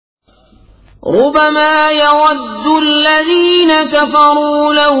ربما يود الذين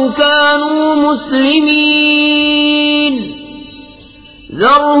كفروا لو كانوا مسلمين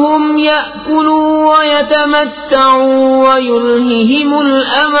ذرهم يأكلوا ويتمتعوا ويلههم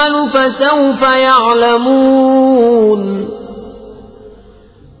الأمل فسوف يعلمون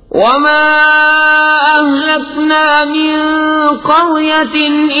وما أهلكنا من قرية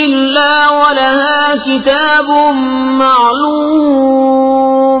إلا ولها كتاب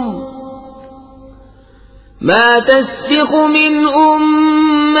معلوم ما تسبق من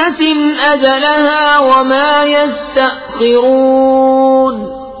أمة أجلها وما يستأخرون.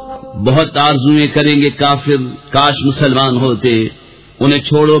 بہت آرزویں کریں گے کافر کاش مسلمان ہوتے. انہیں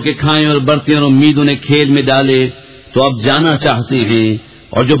چھوڑو کہ کھائیں اور برتیں اور امید انہیں کھیل میں ڈالے تو اب جانا چاہتے ہیں.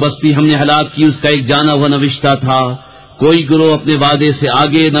 اور جو بستی ہم نے ہلاک کی اس کا ایک جانا ہوا نوشتہ تھا. کوئی گروہ اپنے وعدے سے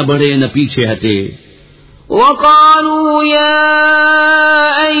آگے نہ بڑھے نہ پیچھے ہٹے. وقالوا يا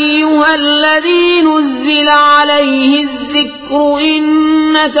أيها الذي نزل عليه الذكر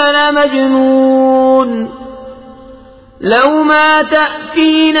إنك لمجنون لو ما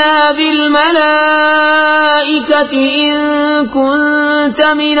تأتينا بالملائكة إن كنت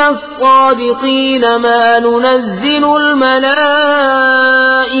من الصادقين ما ننزل الملائكة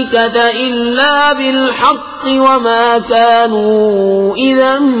إلا بالحق وما كانوا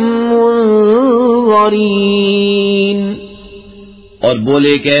إذا منظرين. اور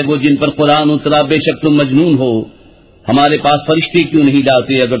بولے کہ اے وہ جن پر قرآن اترا بے شک تم مجنون ہو. ہمارے پاس فرشتے کیوں نہیں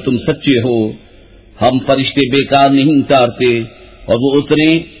لاتے اگر تم سچے ہو. ہم فرشتے بیکار نہیں اتارتے اور وہ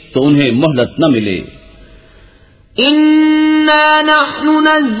اتریں تو انہیں مہلت نہ ملے. انا نحن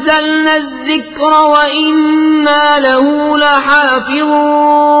نزلنا الذکر وانا له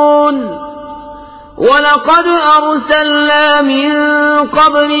لحافظون وَلَقَدْ أَرْسَلْنَا مِن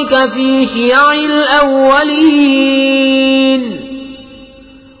قَبْلِكَ فِي شِيَعِ الْأَوَّلِينَ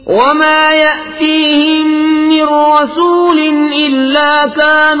وَمَا يَأْتِيهِم مِّن رَّسُولٍ إِلَّا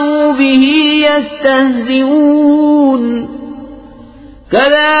كَانُوا بِهِ يَسْتَهْزِئُونَ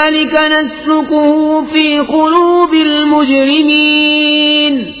كَذَلِكَ نَسْلُكُهُ فِي قُلُوبِ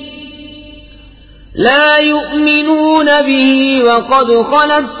الْمُجْرِمِينَ لا يؤمنون به وقد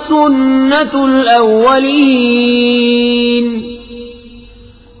خلت سنة الأولين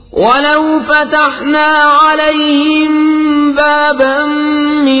ولو فتحنا عليهم بابا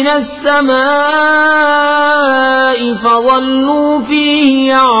من السماء فظلوا فيه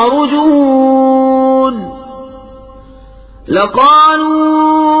يعرجون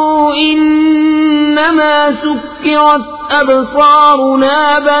لقالوا إنما سكرت أبصارنا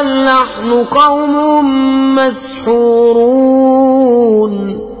بل نحن قوم مسحورون.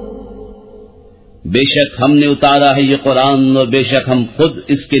 بے شک ہم نے اتارا ہے یہ قرآن اور بے شک ہم خود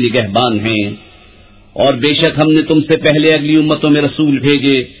اس کے نگہبان ہیں. اور بے شک ہم نے تم سے پہلے اگلی امتوں میں رسول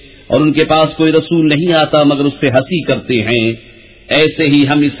بھیجے اور ان کے پاس کوئی رسول نہیں آتا مگر اس سے ہنسی کرتے ہیں. ایسے ہی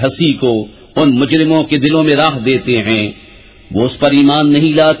ہم اس ہنسی کو ان مجرموں کے دلوں میں راہ دیتے ہیں. وہ اس پر ایمان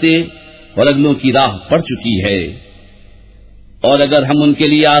نہیں لاتے اور اگلوں کی راہ پڑ چکی ہے. اور اگر ہم ان کے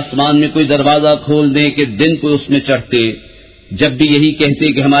لیے آسمان میں کوئی دروازہ کھول دیں کہ دن کو اس میں چڑھتے جب بھی یہی کہتے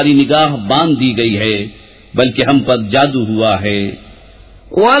کہ ہماری نگاہ باندھ دی گئی ہے بلکہ ہم پر جادو ہوا ہے.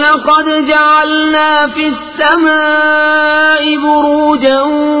 وَلَقَدْ جَعَلْنَا فِي السَّمَاءِ بُرُوجًا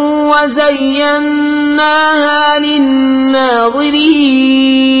وَزَيَّنَّاهَا لِلنَّاظِرِينَ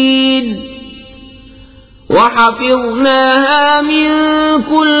وَحَفِظْنَاهَا مِن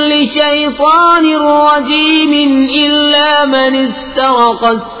كُلِّ شَيْطَانٍ رَّجِيمٍ إِلَّا مَنِ اسْتَرَقَ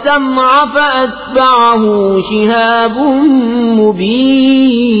السَّمْعَ فَأَتْبَعَهُ شِهَابٌ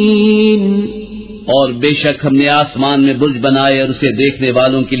مُّبِينٌ. اور بے شک ہم نے آسمان میں برج بنائے اور اسے دیکھنے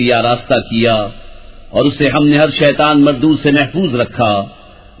والوں کے لیے آراستہ کیا اور اسے ہم نے ہر شیطان مردود سے محفوظ رکھا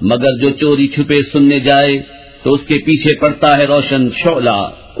مگر جو چوری چھپے سننے جائے تو اس کے پیچھے پڑتا ہے روشن شعلہ.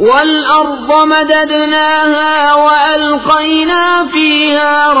 وَالْأَرْضَ مَدَدْنَاهَا وَأَلْقَيْنَا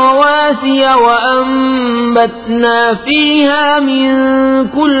فِيهَا رَوَاسِيَ وَأَنبَتْنَا فِيهَا مِن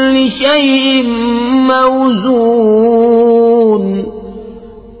كُلِّ شَيْءٍ مَّوْزُونٍ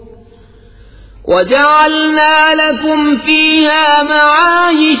وَجَعَلْنَا لَكُمْ فِيهَا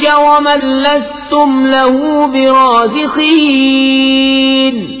مَعَايِشَ وَمَن لَّسْتُمْ لَهُ بِرَازِقِينَ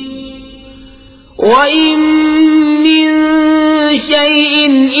وَإِن مِّن شَيْءٍ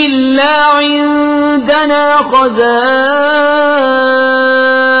إِلَّا عِندَنَا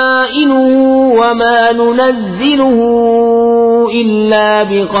خَزَائِنُهُ وَمَا نُنَزِّلُهُ إِلَّا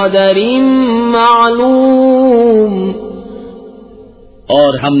بِقَدَرٍ مَّعْلُومٍ.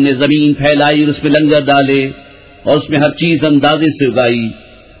 اور ہم نے زمین پھیلائی اور اس میں لنگر ڈالے اور اس میں ہر چیز اندازے سے اگائی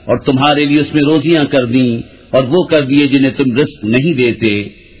اور تمہارے لیے اس میں روزیاں کر دیں اور وہ کر دیے جنہیں تم رزق نہیں دیتے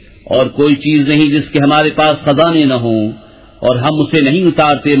اور کوئی چیز نہیں جس کے ہمارے پاس خزانے نہ ہوں، اور ہم اسے نہیں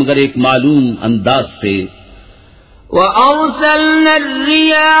اتارتے مگر ایک معلوم انداز سے۔ وَأَرْسَلْنَا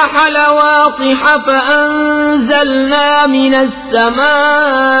الرِّيَاحَ لَوَاقِحَ فَأَنزَلْنَا مِنَ السَّمَاءِ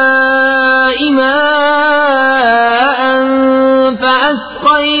مَاءً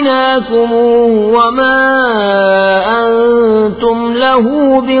فَأَسْقَيْنَاكُمُوهُ وَمَا أَنْتُمْ لَهُ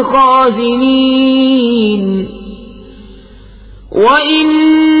بِخَازِنِينَ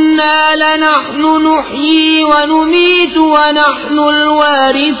وَإِنَّا لَنَحْنُ نُحْيِي وَنُمِيتُ وَنَحْنُ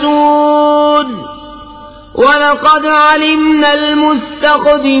الْوَارِثُونَ وَلَقَدْ عَلِمْنَا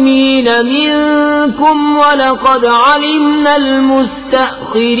الْمُسْتَقْدِمِينَ مِنكُمْ وَلَقَدْ عَلِمْنَا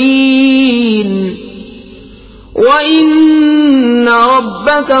الْمُسْتَأْخِرِينَ وَإِنَّ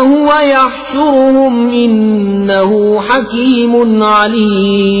رَبَّكَ هُوَ يَحْشُرُهُمْ إِنَّهُ حَكِيمٌ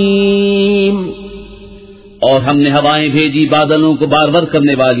عَلِيمٌ۔ اور ہم نے ہوائیں بھیجی بادلوں کو بارور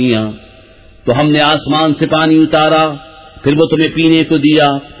کرنے والیاں، تو ہم نے آسمان سے پانی اتارا، پھر وہ تمہیں پینے کو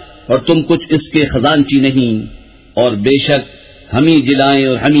دیا، اور تم کچھ اس کے خزانچی نہیں، اور بے شک ہم ہی جلائیں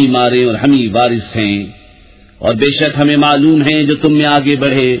اور ہم ہی مارے اور ہم ہی وارث ہیں، اور بے شک ہمیں معلوم ہے جو تم میں آگے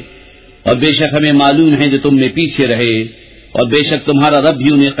بڑھے، اور بے شک ہمیں معلوم ہے جو تم میں پیچھے رہے، اور بے شک تمہارا رب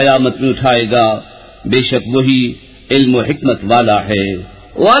بھی انہیں قیامت میں اٹھائے گا، بے شک وہی علم و حکمت والا ہے۔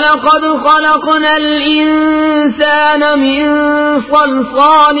 وَلَقَدْ خَلَقْنَا الْإِنسَانَ مِنْ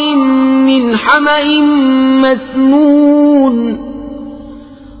صَلْصَالٍ مِنْ حَمَإٍ مَسْنُونٍ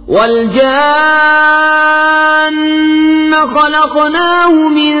وَالْجَانَّ خَلَقْنَاهُ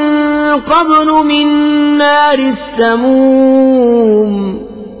مِنْ قَبْلُ مِنْ نَارِ السَّمُومِ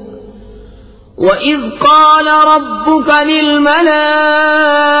وَإِذْ قَالَ رَبُّكَ لِلْمَلَائِكَةِ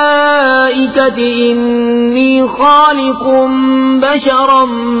إِنِّي خَالِقٌ بَشَرًا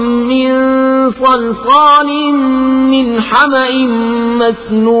مِنْ صَلْصَالٍ مِنْ حَمَإٍ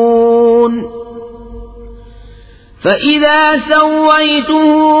مَسْنُونٍ فَإِذَا سَوَّيْتُهُ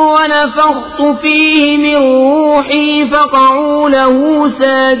وَنَفَخْتُ فِيهِ مِنْ رُوحِي فَقَعُوا لَهُ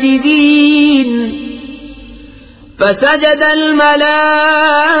سَاجِدِينَ فسجد الملائكة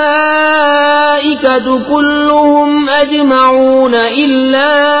كلهم أجمعون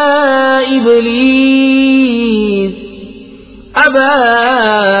إلا إبليس أبى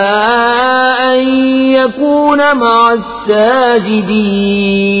أن يكون مع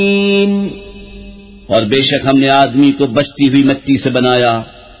الساجدين۔ اور بے شک ہم نے آدمی کو بچتی ہوئی مٹی سے بنایا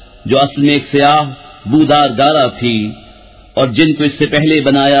جو اصل میں ایک سیاہ بودار گارا تھی، اور جن کو اس سے پہلے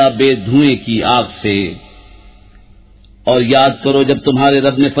بنایا بے دھوئیں کی آگ سے۔ اور یاد کرو جب تمہارے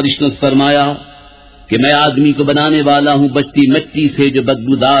رب نے فرشتوں سے فرمایا کہ میں آدمی کو بنانے والا ہوں بچتی مٹی سے جو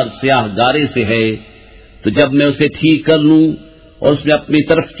بدبودار سیاہ گارے سے ہے، تو جب میں اسے ٹھیک کر لوں اور اس میں اپنی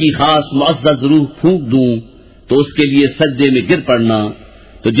طرف کی خاص معزز روح پھونک دوں تو اس کے لیے سجدے میں گر پڑنا۔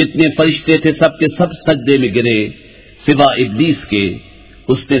 تو جتنے فرشتے تھے سب کے سب سجدے میں گرے سوا ابلیس کے،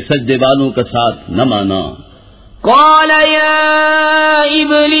 اس نے سجدے والوں کا ساتھ نہ مانا۔ قال يا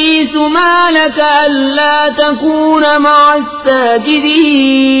إبليس ما لك ألا تكون مع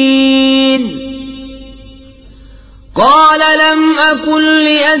الساجدين قال لم أكن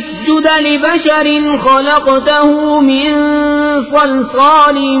لأسجد لبشر خلقته من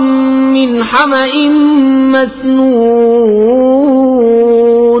صلصال من حمأ مسنون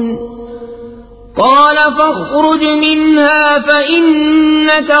قال فاخرج منها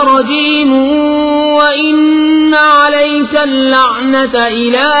فإنك رجيم وإن عليك اللعنة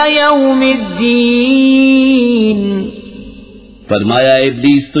إلى يوم الدين۔ فرمایا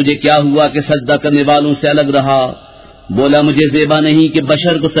ابلیس تجھے کیا ہوا کہ سجدہ کرنے والوں سے الگ رہا؟ بولا مجھے زیبا نہیں کہ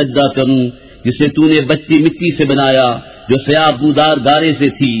بشر کو سجدہ کروں جسے تو نے بچتی مٹی سے بنایا جو سیاہ بودار گارے سے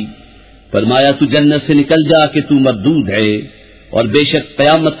تھی۔ فرمایا تو جنت سے نکل جا کہ تو مردود ہے اور بے شک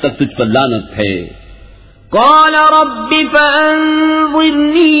قیامت تک تجھ پر لعنت ہے۔ قال رب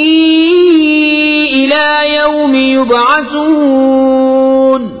فأنظرني إلى يوم يبعثون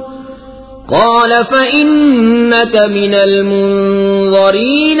قال فإنك من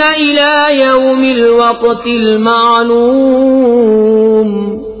المنظرين إلى يوم الوقت المعلوم۔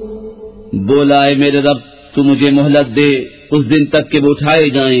 بولا اے میرے رب تو مجھے مہلت دے اس دن تک کہ وہ اٹھائے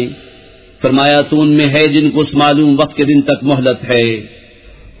جائیں۔ فرمایا تو ان میں ہے جن کو اس معلوم وقت کے دن تک مہلت ہے۔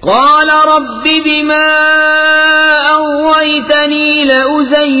 قال رب بما أغويتني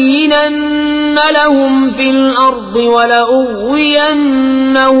لأزينن لهم في الأرض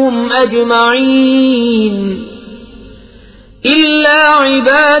ولأغوينهم أجمعين إلا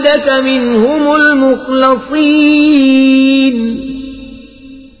عبادك منهم المخلصين۔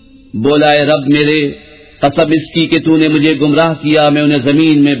 بولا اے رب میرے قسم اس کی کہ تو نے مجھے گمراہ کیا میں انہیں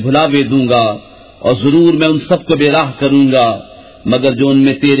زمین میں بھلاوے دوں گا اور ضرور میں ان سب کو بے راہ کروں گا مگر جو ان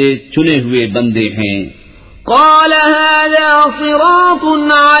میں تیرے چنے ہوئے بندے ہیں۔ قال هذا صراط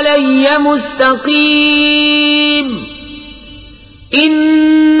علي مستقيم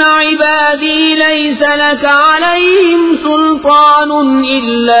إن عبادي ليس لك عليهم سلطان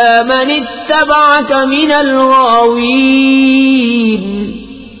إلا من اتبعك من الغاوين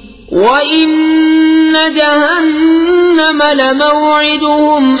وَإِنَّ جَهَنَّمَ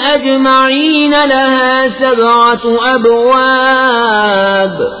لَمَوْعِدُهُمْ أَجْمَعِينَ لَهَا 7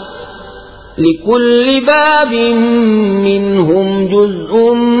 أَبْوَابٍ لِكُلِّ بَابٍ مِّنْهُمْ جُزْءٌ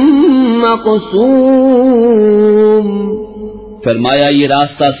مَّقْسُومٌ۔ فرمایا یہ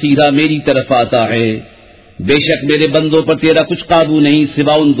راستہ سیدھا میری طرف آتا ہے، بے شک میرے بندوں پر تیرا کچھ قابو نہیں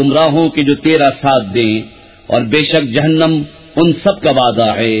سوا ان گمراہوں کے جو تیرا ساتھ دیں، اور بے شک جہنم ان سب کا وعدہ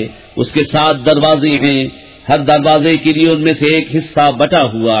ہے، اس کے 7 دروازے ہیں، ہر دروازے کے لیے ان میں سے ایک حصہ بٹا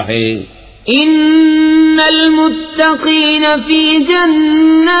ہوا ہے۔ ان المتقین فی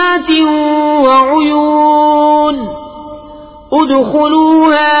جنات وعیون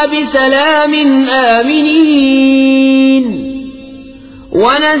ادخلوها بسلام آمنین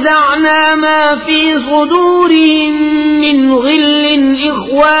ونزعنا ما في صدورهم من غل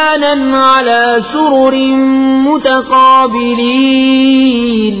إخوانا على سرر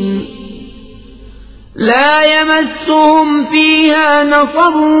متقابلين لا يمسهم فيها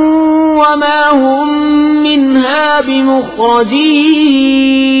نصب وما هم منها بمخرجين۔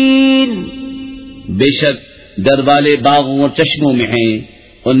 بے شک در والے باغوں اور چشموں میں ہیں،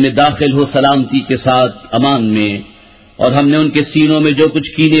 ان میں داخل ہو سلامتی کے ساتھ امان میں، اور ہم نے ان کے سینوں میں جو کچھ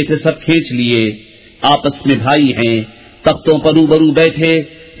کینے تھے سب کھینچ لیے، آپس میں بھائی ہیں، تختوں پر روبرو بیٹھے،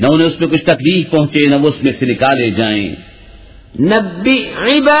 نہ انہیں اس میں کچھ تکلیف پہنچے نہ وہ اس میں سے نکالے جائیں۔ نبئ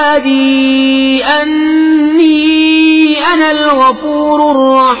عبادی انی انا الغفور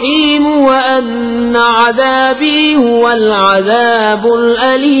الرحیم وان عذابی هو العذاب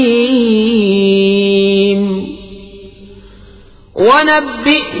الالیم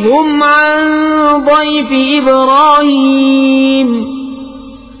ونبئهم عن ضيف إبراهيم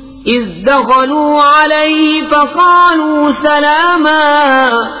إذ دخلوا عليه فقالوا سلاما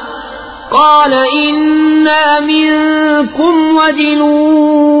قال إنا منكم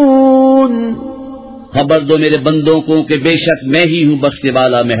وجلون۔ خبر دو میرے بندوں کو کہ بے شک میں ہی ہوں بخشنے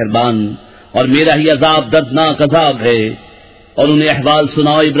والا مہربان، اور میرا ہی عذاب دردناک عذاب ہے۔ اور انہیں احوال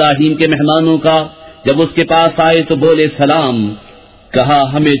سناؤ ابراہیم کے مہمانوں کا، جب اس کے پاس آئے تو بولے سلام، کہا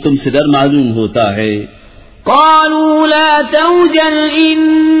ہمیں تم سے ڈر معلوم ہوتا ہے۔ قالوا لا توجل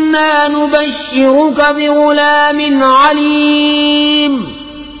إنا نبشرك بغلام عليم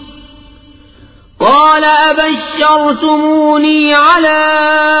قال أبشرتموني على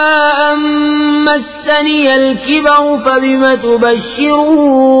أن مسني الكبر فبم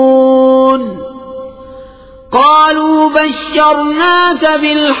تبشرون قالوا بشرناك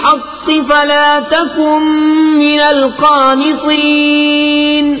بالحق فلا تكن من القانطين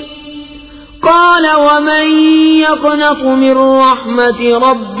قال ومن يقنط من رحمة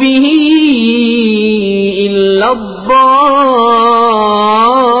ربه إلا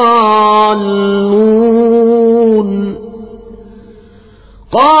الضالون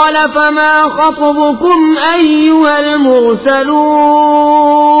قال فما خطبكم أيها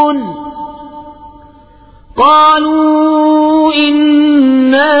المرسلون قالوا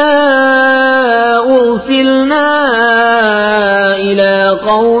إنا أرسلنا إلى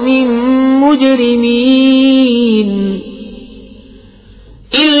قوم مجرمين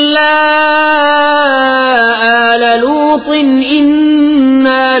إلا آل لوط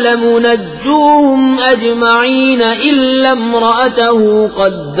إنا لمنجوهم أجمعين إلا امرأته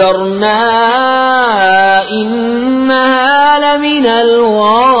قدرنا إنها لمن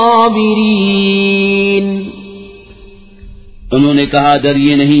الغابرين۔ انہوں نے کہا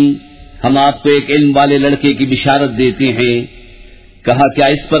ڈریے نہیں، ہم آپ کو ایک علم والے لڑکے کی بشارت دیتے ہیں۔ کہا کیا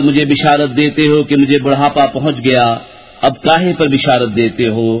اس پر مجھے بشارت دیتے ہو کہ مجھے بڑھاپا پہنچ گیا، اب کاہے پر بشارت دیتے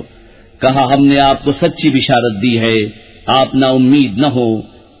ہو؟ کہا ہم نے آپ کو سچی بشارت دی ہے، آپ نا امید نہ ہو۔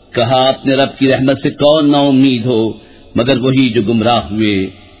 کہا اپنے رب کی رحمت سے کون نا امید ہو مگر وہی جو گمراہ ہوئے۔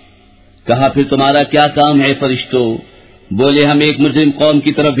 کہا پھر تمہارا کیا کام ہے فرشتوں؟ بولے ہم ایک مجرم قوم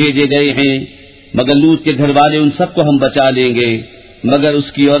کی طرف بھیجے گئے ہیں، مگر لوط کے گھر والے ان سب کو ہم بچا لیں گے، مگر اس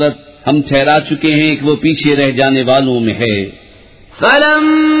کی عورت ہم ٹھہرا چکے ہیں کہ وہ پیچھے رہ جانے والوں میں ہے۔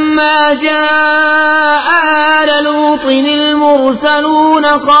 فلما جاء آل لوط المرسلون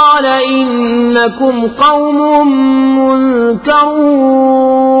قال إنكم قوم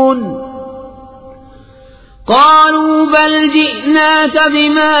منكرون قالوا بل جئناك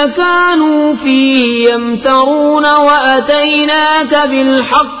بما كانوا فيه يمترون وأتيناك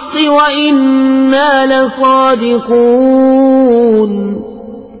بالحق بالحق وإنا لصادقون.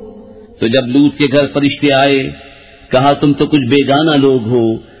 تو جب لوط کے گھر فرشتے آئے کہا تم تو کچھ بیگانہ لوگ ہو.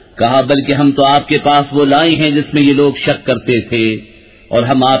 کہا بلکہ ہم تو آپ کے پاس وہ لائے ہیں جس میں یہ لوگ شک کرتے تھے، اور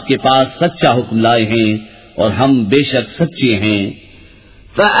ہم آپ کے پاس سچا حکم لائے ہیں اور ہم بے شک سچے ہیں.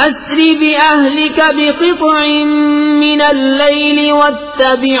 فأسر بأهلك بقطع من الليل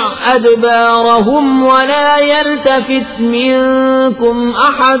واتبع أدبارهم ولا يلتفت منكم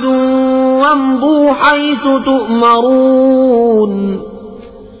أحد وامضوا حيث تؤمرون.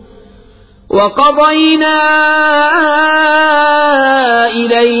 وقضينا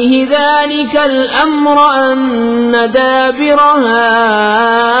إليه ذلك الأمر أن دابر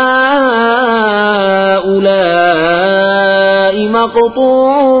هؤلاء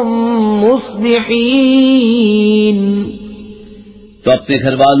مقطوع مصبحين. تو اپنے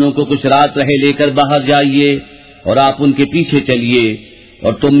گھر والوں کو کچھ رات رہے لے کر باہر جائیے اور آپ ان کے پیچھے چلیے،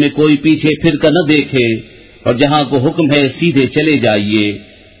 اور تم میں کوئی پیچھے پھر کر نہ دیکھے، اور جہاں کو حکم ہے سیدھے چلے جائیے.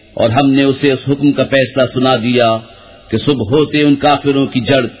 اور ہم نے اسے اس حکم کا فیصلہ سنا دیا کہ صبح ہوتے ان کافروں کی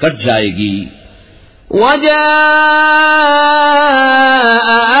جڑ کٹ جائے گی. وجاء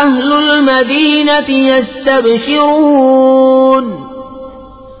أهل المدينة يستبشرون.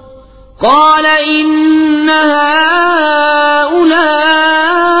 قال إن هؤلاء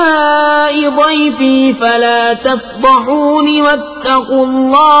ضيفي فلا تفضحوني واتقوا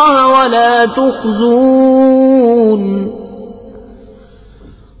الله ولا تخزون.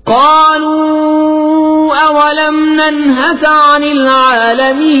 قالوا أولم ننهك عن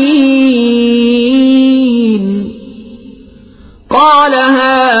العالمين. قال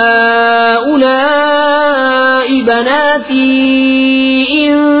هؤلاء بناتي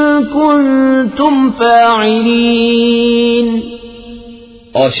إن كنتم فاعلين.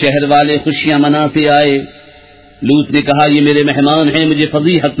 اور شہر والے خوشیاں مناتے آئے. لوط نے کہا یہ میرے مہمان ہیں، مجھے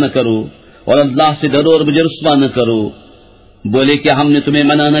فضیحت نہ کرو اور اللہ سے ڈرو اور مجھے رسوا نہ کرو. بولے کیا ہم نے تمہیں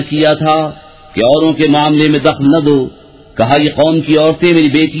منع نہ کیا تھا کہ اوروں کے معاملے میں دخل نہ دو؟ کہا یہ قوم کی عورتیں میری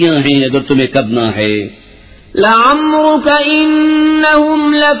بیٹیاں ہیں اگر تمہیں کرنا ہے. لعمرك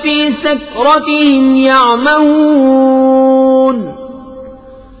إنهم لفي سكرتهم يعمهون.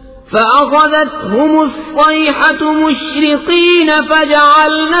 فأخذتهم الصيحة مشرقين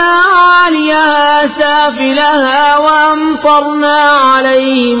فجعلنا عاليها سافلها وأمطرنا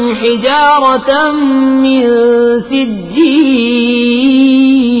عليهم حجارة من سجيل.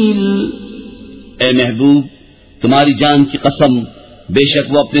 اے محبوب تمہاری جان کی قسم، بے شک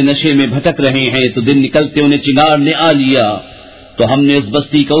وہ اپنے نشے میں بھٹک رہے ہیں تو دن نکلتے انہیں چنگار نے آ لیا، تو ہم نے اس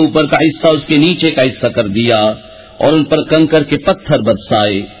بستی کا اوپر کا حصہ اس کے نیچے کا حصہ کر دیا اور ان پر کنکر کے پتھر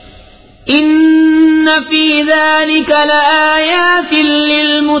برسائے. إن في ذلك لآيات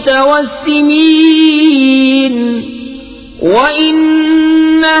للمتوسمين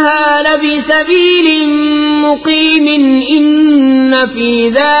وإنها لبسبيل مقيم. إن في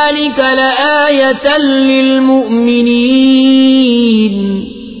ذلك لآية للمؤمنين.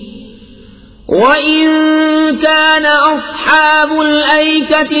 وإن كان أصحاب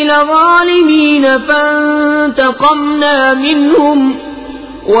الأيكة لظالمين فانتقمنا منهم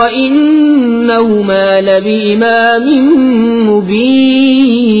وَإِنَّهُمَا لَبِإِمَامٍ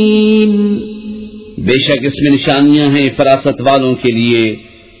مُبِينٍ. بے شک اس میں نشانیاں ہیں فراست والوں کے لیے،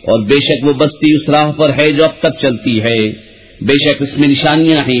 اور بے شک وہ بستی اس راہ پر ہے جو اب تک چلتی ہے. بے شک اس میں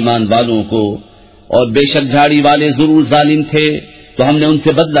نشانیاں ہیں ایمان والوں کو، اور بے شک جھاڑی والے ضرور ظالم تھے تو ہم نے ان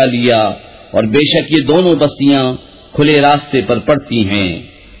سے بدلہ لیا، اور بے شک یہ دونوں بستیاں کھلے راستے پر پڑتی ہیں.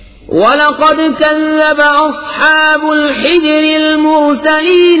 وَلَقَدْ كَذَّبَ أَصْحَابُ الْحِجْرِ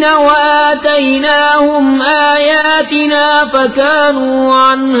الْمُرْسَلِينَ وَآتَيْنَاهُمْ آيَاتِنَا فَكَانُوا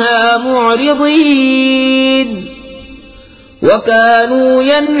عَنْهَا مُعْرِضِينَ. وَكَانُوا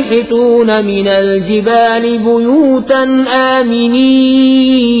يَنْحِتُونَ مِنَ الْجِبَالِ بُيُوتًا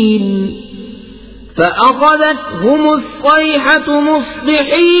آمِنِينَ. فأخذتهم الصيحة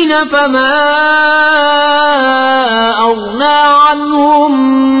مصبحين فما أغنى عنهم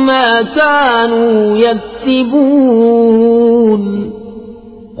ما كانوا يكسبون.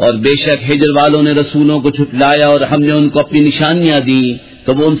 اور بے شک ہجر والوں نے رسولوں کو جھٹلایا اور ہم نے ان کو اپنی نشانیاں دی تو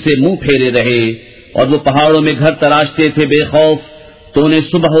وہ ان سے منہ پھیرے رہے، اور وہ پہاڑوں میں گھر تراشتے تھے بے خوف، تو انہیں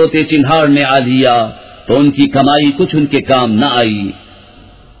صبح ہوتے چنہاڑ نے آ لیا تو ان کی کمائی کچھ ان کے کام نہ آئی.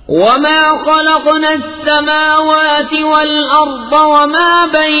 وما خلقنا السماوات والأرض وما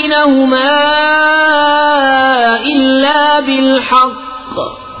بينهما إلا بالحق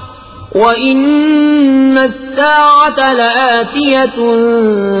وإن الساعة لآتية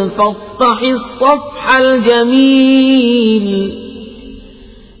فاصفح الصفح الجميل.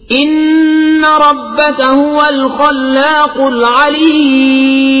 إن ربك هو الخلاق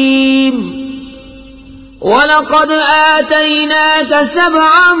العليم ولقد آتيناك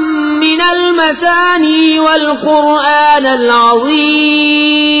 7 من المثاني والقرآن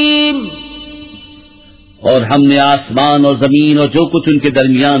العظيم اور ہم نے آسمان اور زمین اور جو کچھ ان کے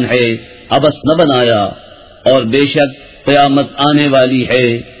درمیان ہے عبث نہ بنایا، اور بے شک قیامت آنے والی ہے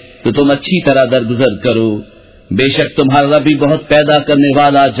تو تم اچھی طرح درگزر کرو، بے شک تمہارا رب بھی بہت پیدا کرنے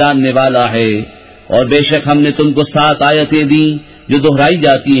والا جاننے والا ہے، اور بے شک ہم نے تم کو 7 آیتیں دی جو دہرائی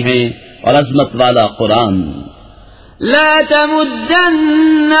جاتی ہیں اور عظمت والا قرآن۔ لا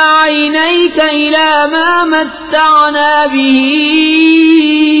تمدن عينيك إلى ما متعنا به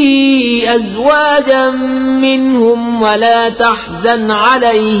أزواجا منهم ولا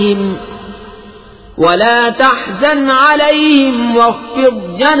تحزن عليهم واخفض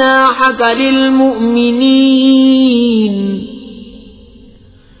جناحك للمؤمنين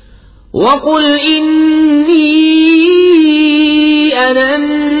وقل إني أنا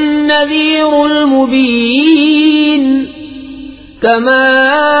النذير المبين كما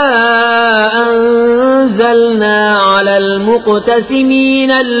أنزلنا على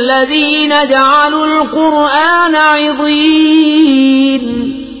المقتسمين الذين جعلوا القرآن عضين۔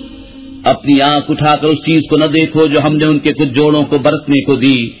 اپنی آنکھ اٹھا کر اس چیز کو نہ دیکھو جو ہم نے ان کے کچھ جوڑوں کو برتنے کو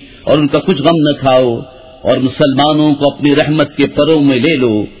دی، اور ان کا کچھ غم نہ کھاؤ، اور مسلمانوں کو اپنی رحمت کے پروں میں لے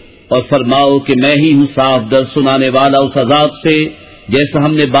لو، اور فرماؤ کہ میں ہی ہوں صاف در سنانے والا اس عذاب سے جیسا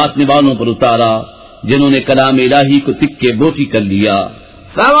ہم نے باطنے والوں پر اتارا جنہوں نے کلام الہی کو تکے بوٹی کر لیا۔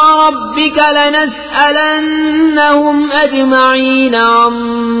 فَوَرَبِّكَ لَنَسْأَلَنَّهُمْ أَجْمَعِينَ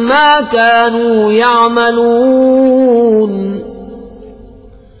عَمَّا كَانُوا يَعْمَلُونَ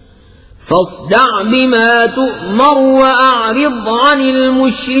فَاصْدَعْ بِمَا تُؤْمَرُ وَأَعْرِضْ عَنِ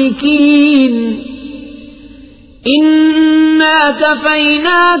الْمُشْرِكِينَ إِنَّا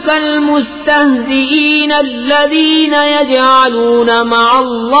كَفَيْنَاكَ الْمُسْتَهْزِئِينَ الَّذِينَ يَجْعَلُونَ مَعَ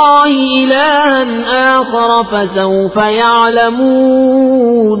اللَّهِ إِلَٰهًا آخَرَ فَسَوْفَ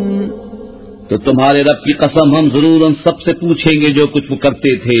يَعْلَمُونَ۔ تو تمہارے رب کی قسم ہم ضرور ان سب سے پوچھیں گے جو کچھ وہ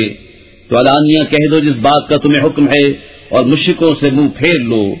کرتے تھے، تو علانیہ کہہ دو جس بات کا تمہیں حکم ہے، اور مشرکوں سے منہ پھیر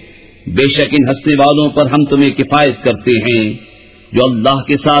لو، بے شک ان ہنسنے والوں پر ہم تمہیں کفایت کرتے ہیں، جو اللہ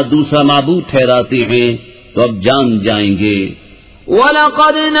کے ساتھ دوسرا معبود ٹھہراتے ہیں تو اب جان جائیں گے۔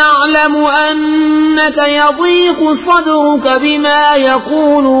 وَلَقَدْ نَعْلَمُ أَنَّكَ يَضِيقُ صَدْرُكَ بِمَا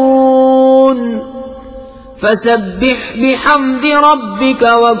يَقُولُونَ فَسَبِّحْ بِحَمْدِ رَبِّكَ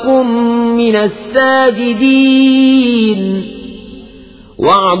وَكُن مِّنَ السَّاجِدِينَ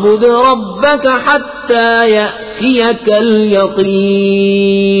وَاعْبُدْ رَبَّكَ حَتَّى يَأْتِيَكَ الْيَقِينُ۔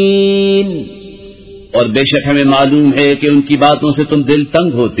 اور بے شک ہمیں معلوم ہے کہ ان کی باتوں سے تم دل تنگ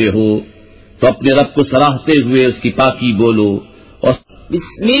ہوتے ہو، تو اپنے رب کو سراہتے ہوئے اس کی پاکی بولو۔ اور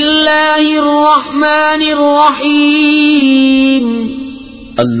بسم اللہ الرحمن الرحیم،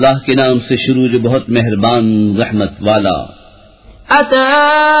 اللہ کے نام سے شروع جو بہت مہربان رحمت والا۔ أتى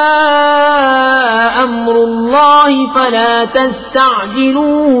أمر الله فلا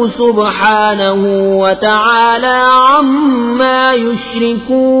تستعجلوه سبحانه وتعالى عما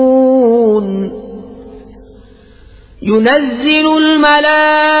يشركون ينزل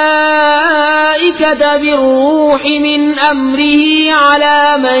الملائكة بالروح من أمره على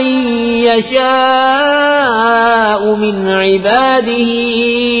من يشاء من عباده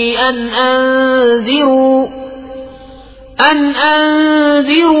أن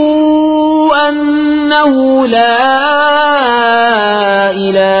أنذروا أنه لا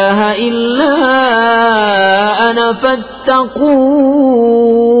إله إلا أنا فاتقون۔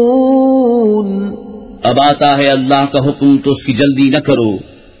 اب آتا ہے اللہ کا حکم تو اس کی جلدی نہ کرو،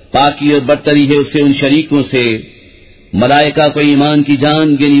 پاکی اور برتری ہے اسے ان شریکوں سے۔ ملائکہ کو ایمان کی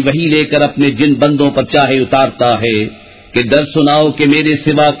جان یعنی وہی لے کر اپنے جن بندوں پر چاہے اتارتا ہے کہ ڈر سناؤ کہ میرے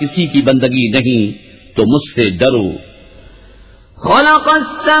سوا کسی کی بندگی نہیں، تو مجھ سے ڈرو۔ خلق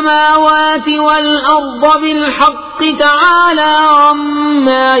السماوات والأرض بالحق تعالى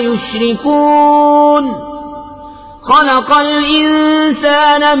عما يشركون خلق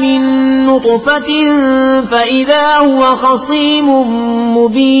الإنسان من نطفة فإذا هو خصيم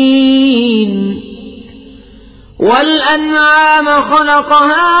مبين والأنعام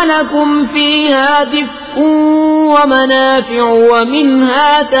خلقها لكم فيها دفء ومنافع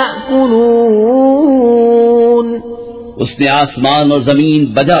ومنها تأكلون۔ اس نے آسمان اور زمین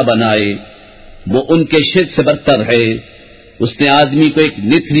بجا بنائے، وہ ان کے شرک سے برتر ہے۔ اس نے آدمی کو ایک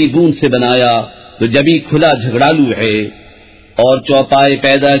نتھلی بوند سے بنایا تو جبھی کھلا جھگڑالو ہے، اور چوپائے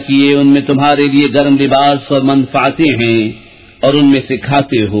پیدا کیے، ان میں تمہارے لیے گرم لباس اور منفعتیں ہیں، اور ان میں سے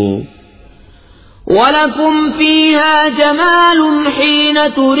کھاتے ہو۔ وَلَكُمْ فِيهَا جَمَالٌ حِينَ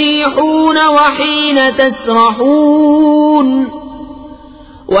تُرِيحُونَ وَحِينَ تَسْرَحُونَ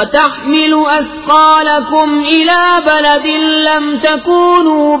وَتَحْمِلُ أَثْقَالَكُمْ إِلَى بَلَدٍ لَّمْ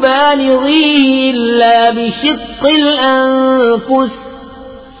تَكُونُوا بَالِغِيهِ إِلَّا بِشِقِّ الْأَنفُسِ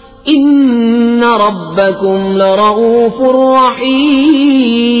إِنَّ رَبَّكُمْ لَرَءُوفٌ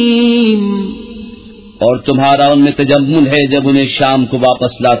رَّحِيمٌ۔ اور تمہارا ان میں تجمل ہے جب انہیں شام کو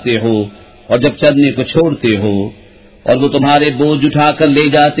واپس لاتے ہو اور جب چرنے کو چھوڑتے ہو، اور وہ تمہارے بوجھ اٹھا کر لے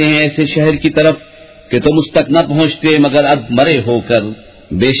جاتے ہیں ایسے شہر کی طرف کہ تم اس تک نہ پہنچتے مگر اب مرے ہو کر۔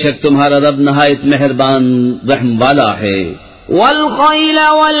 بے شک تمہارا رب نہایت مہربان رحم والا ہے۔ وَالْخَيْلَ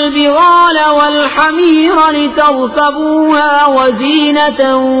وَالْبِغَالَ وَالْحَمِيرَ لِتَرْكَبُوهَا وَزِينَةً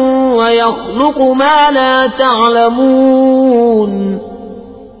وَيَخْلُقُ مَا لَا تَعْلَمُونَ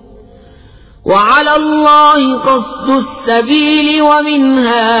وَعَلَى اللَّهِ قَصْدُ السَّبِيلِ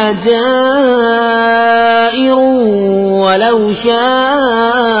وَمِنْهَا جَائِرٌ وَلَوْ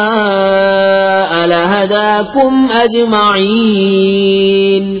شَاءَ لَهَدَاكُمْ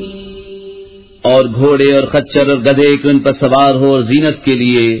أَجْمَعِينَ۔ اور گھوڑے اور خچر اور گدھے کہ ان پر سوار ہو اور زینت کے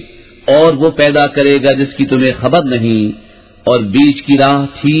لیے، اور وہ پیدا کرے گا جس کی تمہیں خبر نہیں، اور بیچ کی راہ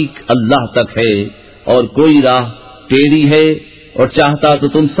ٹھیک اللہ تک ہے، اور کوئی راہ ٹیڑھی ہے، اور چاہتا تو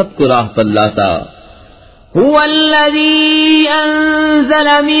تم سب کو راہ پر لاتا۔ هو الذي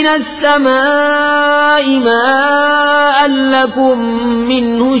أنزل من السماء ماء لكم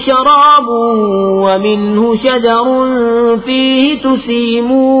منه شراب ومنه شجر فيه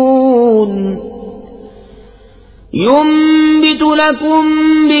تسيمون ينبت لكم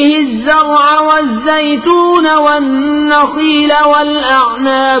به الزرع والزيتون والنخيل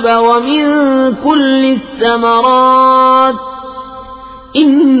والأعناب ومن كل الثمرات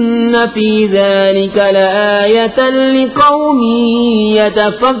إن في ذلك لآية لقوم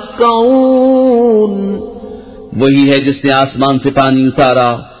يتفكرون۔ وہی ہے جس نے آسمان سے پانی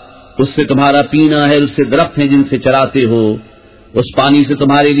اتارا، اس سے تمہارا پینا ہے، اس سے درخت ہیں جن سے چراتے ہو، اس پانی سے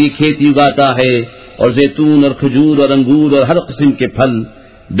تمہارے لیے کھیتی اگاتا ہے، اور زیتون اور کھجور اور انگور اور ہر قسم کے پھل،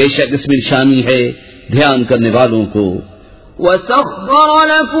 بے شک اس میں نشانی ہے دھیان کرنے والوں کو۔ وَسَخَّرَ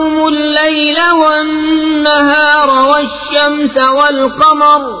لَكُمُ اللَّيْلَ وَالنَّهَارَ وَالشَّمْسَ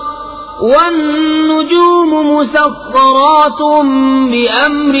وَالْقَمَرَ وَالنُّجُومُ مُسَخَّرَاتٌ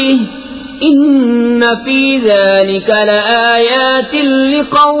بِأَمْرِهِ إِنَّ فِي ذَلِكَ لَآيَاتٍ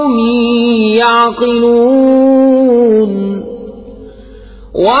لِقَوْمٍ يَعْقِلُونَ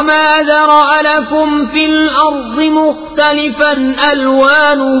وَمَا ذَرَأَ لَكُمْ فِي الْأَرْضِ مُخْتَلِفًا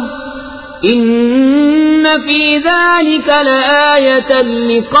أَلْوَانُهُ إِنَّ فِي ذَلِكَ لَآيَةً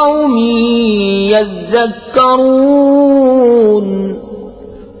لِقَوْمٍ يَذَّكَّرُونَ۔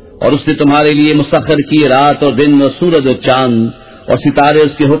 اور اس نے تمہارے لیے مسخر کی رات اور دن اور سورج اور چاند اور ستارے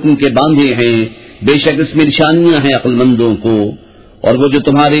اس کے حکم کے باندھے ہیں، بے شک اس میں نشانیاں ہیں عقل مندوں کو۔ اور وہ جو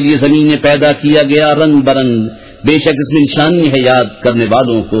تمہارے لیے زمین میں پیدا کیا گیا رنگ برنگ، بے شک اس میں نشانی ہے یاد کرنے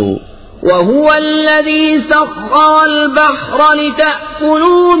والوں کو۔ وَهُوَ الَّذِي سَخَّرَ الْبَحْرَ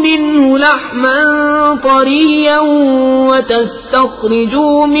لِتَأْكُلُوا مِنْهُ لَحْمًا طَرِيًّا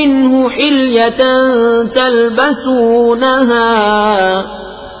وَتَسْتَخْرِجُوا مِنْهُ حِلْيَةً تَلْبَسُونَهَا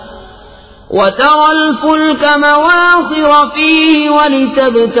وَتَرَى الْفُلْكَ مَوَاخِرَ فِيهِ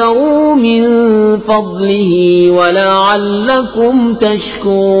وَلِتَبْتَغُوا مِنْ فَضْلِهِ وَلَعَلَّكُمْ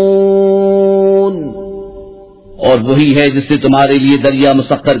تَشْكُرُونَ۔ اور وہی ہے جس نے تمہارے لیے دریا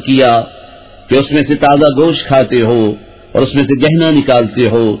مسخر کیا کہ اس میں سے تازہ گوشت کھاتے ہو اور اس میں سے گہنا نکالتے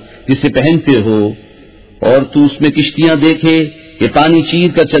ہو جسے پہنتے ہو، اور تو اس میں کشتیاں دیکھے کہ پانی چیر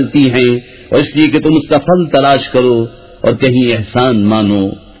کر چلتی ہیں، اور اس لیے کہ تم اس کا پھل تلاش کرو اور کہیں احسان مانو۔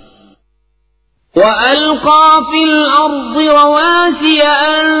 وَأَلْقَى فِي الْأَرْضِ رَوَاسِيَ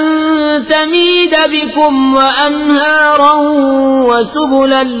أَن تَمِيدَ بِكُمْ وَأَنْهَارًا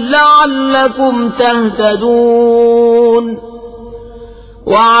وَسُبُلًا لَعَلَّكُمْ تَهْتَدُونَ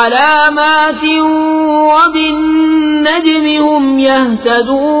وَعَلَامَاتٍ وَبِالنَّجْمِ هُمْ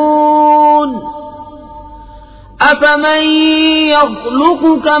يَهْتَدُونَ أَفَمَن يَخْلُقُ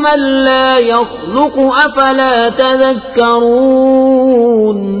كَمَن لَّا يَخْلُقُ أَفَلَا تَذَكَّرُونَ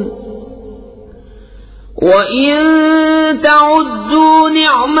وَإِن تَعُدُّوا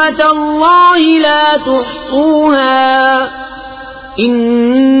نِعْمَةَ اللَّهِ لَا تُحْصُوهَا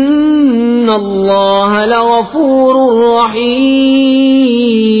إِنَّ اللَّهَ لَغَفُورٌ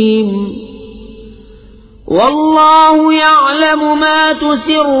رَّحِيمٌ وَاللَّهُ يَعْلَمُ مَا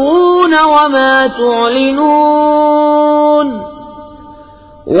تُسِرُّونَ وَمَا تُعْلِنُونَ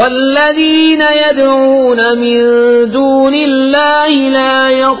وَالَّذِينَ يَدْعُونَ مِن دُونِ اللَّهِ لَا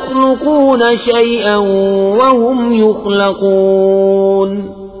يَخْلُقُونَ شَيْئًا وَهُمْ يُخْلَقُونَ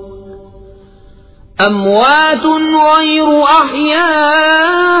أموات غير أحياء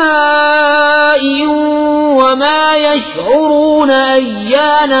وما يشعرون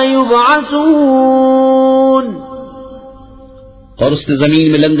أيان يبعثون. اور اس نے زمین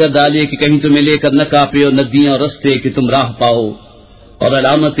میں لنگر ڈالے کہ کہیں تمہیں لے کر نہ کاپے، اور ندیاں اور رستے کہ تم راہ پاؤ، اور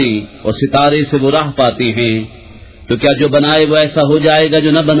علامتیں اور ستارے سے وہ راہ پاتے ہیں. تو کیا جو بنائے وہ ایسا ہو جائے گا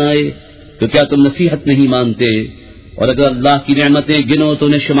جو نہ بنائے؟ تو کیا تم نصیحت نہیں مانتے؟ اور اگر اللہ کی نعمتیں گنو تو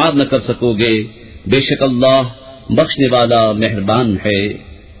انہیں شمار نہ کر سکو گے. بے شک اللہ بخشنے والا مہربان ہے.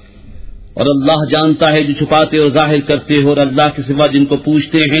 اور اللہ جانتا ہے جو چھپاتے اور ظاہر کرتے ہو، اور اللہ کے سوا جن کو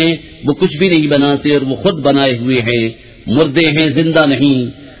پوچھتے ہیں وہ کچھ بھی نہیں بناتے، اور وہ خود بنائے ہوئے ہیں. مردے ہیں، زندہ نہیں،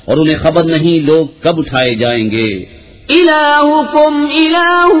 اور انہیں خبر نہیں لوگ کب اٹھائے جائیں گے. إلهكم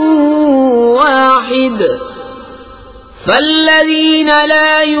إله واحد فالذين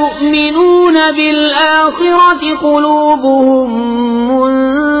لا يؤمنون بالآخرة قلوبهم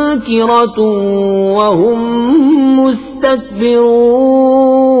منكرة وهم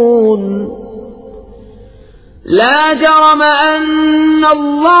مستكبرون. لا جرم أن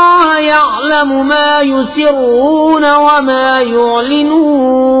الله يعلم ما يسرون وما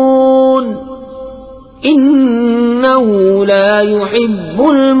يعلنون إنه لا يحب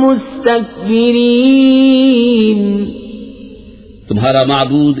المستكبرين. تمہارا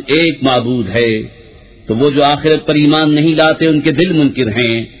معبود ایک معبود ہے، تو وہ جو آخرت پر ایمان نہیں لاتے ان کے دل منکر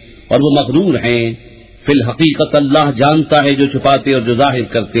ہیں اور وہ مغرور ہیں. فی الحقیقت اللہ جانتا ہے جو چھپاتے اور جو ظاہر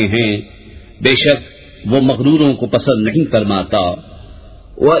کرتے ہیں. بے شک وہ مغروروں کو پسند نہیں فرماتا.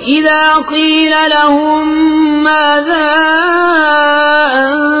 وَإِذَا قِيلَ لَهُم مَّاذَا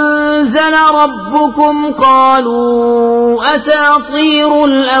أَنزَلَ رَبُّكُمْ قَالُوا أَسَاطِيرُ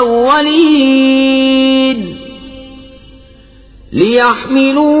الْأَوَّلِينَ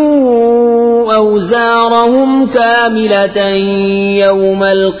لِيَحْمِلُوا أَوْزَارَهُمْ كَامِلَةً يَوْمَ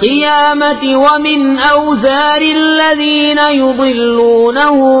الْقِيَامَةِ وَمِنْ أَوْزَارِ الَّذِينَ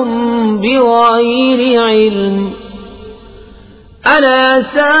يُضِلُّونَهُم بِغَيْرِ عِلْمٍ أَلَا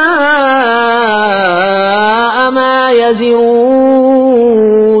سَاءَ مَا يَزِرُونَ.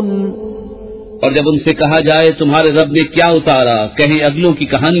 اور جب ان سے کہا جائے تمہارے رب نے کیا اتارا، کہیں اگلوں کی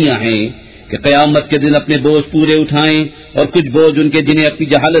کہانیاں ہیں کہ قیامت کے دن اپنے بوجھ پورے اٹھائیں، اور کچھ بوجھ ان کے جنہیں اپنی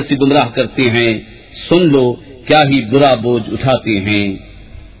جہالت سے گمراہ کرتے ہیں. سن لو کیا ہی برا بوجھ اٹھاتے ہیں.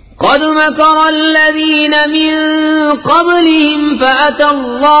 قد مكر الذين من قبلهم فأتى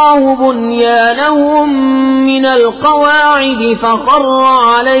الله بنيانهم من القواعد فخر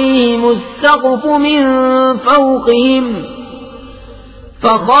عليهم السقف من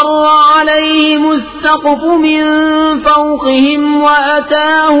فوقهم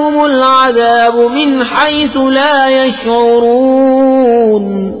وأتاهم العذاب من حيث لا يشعرون.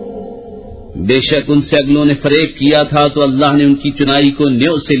 بے شک ان سے اگلوں نے فریب کیا تھا تو اللہ نے ان کی چنائی کو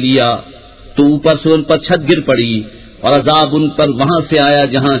نیو سے لیا، تو اوپر سے ان پر چھت گر پڑی، اور عذاب ان پر وہاں سے آیا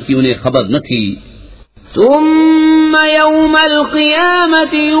جہاں کی انہیں خبر نہ تھی. ثم يوم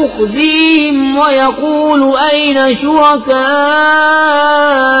القيامة يخزيهم ويقول أين شركائي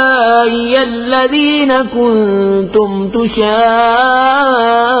الذين كنتم تشاقون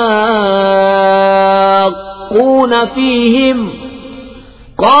فيهم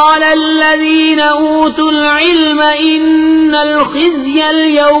قال الذين أوتوا العلم إن الخزي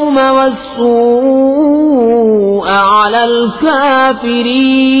اليوم والسوء على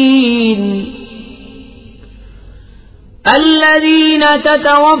الكافرين الذين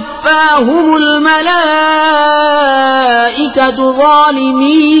تتوفاهم الملائكة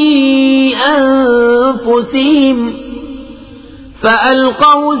ظالمي أنفسهم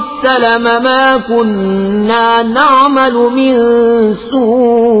فألقوا السلم ما كنا نعمل من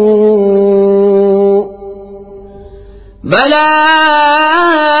سوء بلى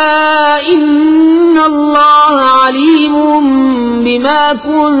إن الله عليم بما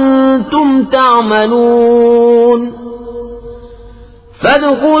كنتم تعملون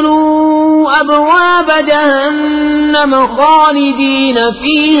فادخلوا أبواب جهنم خالدين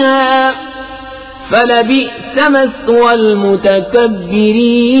فيها فلبئس مثوى المتكبرين.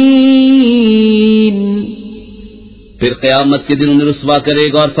 پھر قیامت کے دن انہیں رسوا کرے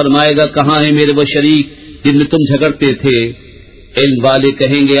گا اور فرمائے گا کہاں ہیں میرے وہ شریک جن میں تم جھگڑتے تھے. علم والے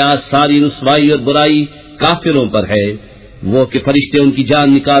کہیں گے آج ساری رسوائی اور برائی کافروں پر ہے، وہ کہ فرشتے ان کی جان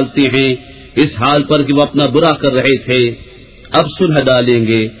نکالتے ہیں اس حال پر کہ وہ اپنا برا کر رہے تھے. اب سلح ڈالیں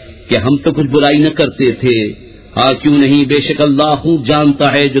گے کہ ہم تو کچھ برائی نہ کرتے تھے. ہاں کیوں نہیں، بے شک اللہ خوب جانتا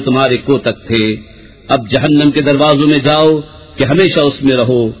ہے جو تمہارے کوتک تھے. اب جہنم کے دروازوں میں جاؤ کہ ہمیشہ اس میں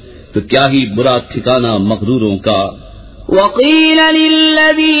رہو، تو کیا ہی برا ٹھکانہ مغروروں کا. وقيل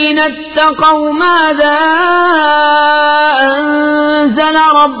للذين اتقوا ماذا أنزل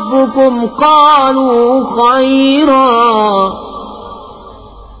ربكم قالوا خيرا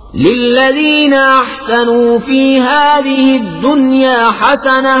للذين أحسنوا في هذه الدنيا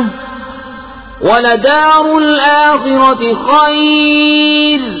حسنة ولدار الآخرة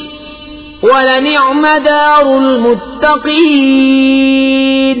خير ولنعم دار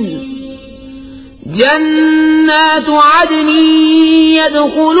المتقين جنات عدن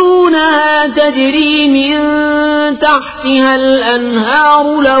يدخلونها تجري من تحتها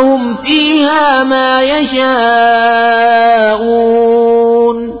الأنهار لهم فيها ما يشاءون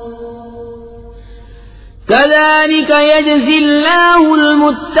كذلك يجزي الله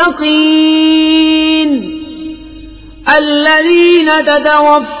المتقين الذين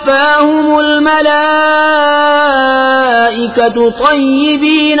تتوفاهم الملائكة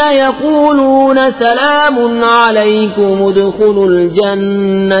طيبين يقولون سلام عليكم ادخلوا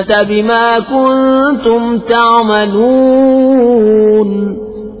الجنة بما كنتم تعملون.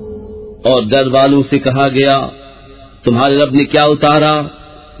 اور ڈر والوں سے کہا گیا تمہارے رب نے کیا اتارا؟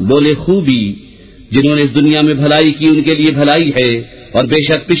 بولے خوبی، جنہوں نے اس دنیا میں بھلائی کی ان کے لیے بھلائی ہے، اور بے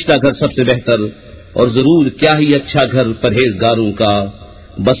شک پچھلا گھر سب سے بہتر، اور ضرور کیا ہی اچھا گھر پرہیزگاروں کا،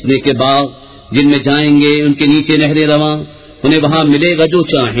 بسنے کے باغ جن میں جائیں گے ان کے نیچے نہریں رواں، انہیں وہاں ملے گا جو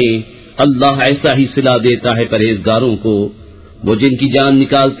چاہیں، اللہ ایسا ہی صلہ دیتا ہے پرہیزگاروں کو. وہ جن کی جان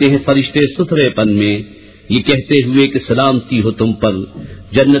نکالتے ہیں فرشتے ستھرے پن میں، یہ کہتے ہوئے کہ سلامتی ہو تم پر،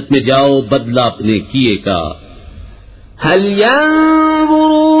 جنت میں جاؤ بدلہ اپنے کیے کا. هل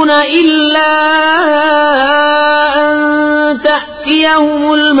ينظرون إلا أن تأتيهم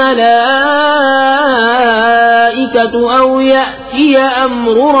الملائكة أو يأتي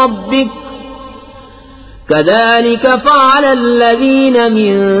أمر ربك كذلك فعل الذين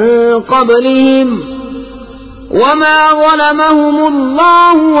من قبلهم وما ظلمهم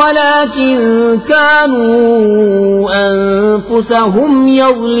الله ولكن كانوا أنفسهم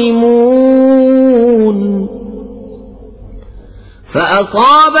يظلمون.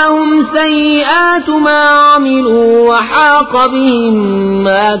 فأصابهم سيئات ما عملوا وحاق بهم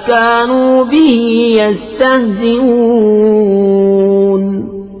ما كانوا به يستهزئون.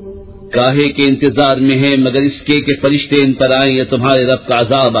 کاہے کے انتظار میں ہیں مگر اس کے کہ فرشتے ان پر آئیں یا تمہارے رب کا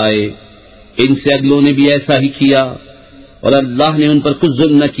عذاب آئے. ان سے اگلوں نے بھی ایسا ہی کیا اور اللہ نے ان پر کچھ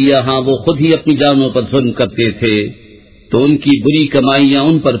ظلم نہ کیا، ہاں وہ خود ہی اپنی جانوں پر ظلم کرتے تھے، تو ان کی بری کمائیاں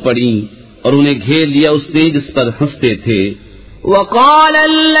ان پر پڑیں اور انہیں گھیر لیا اس نے جس پر ہنستے تھے. وقال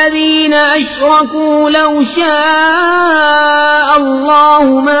الذين أشركوا لو شاء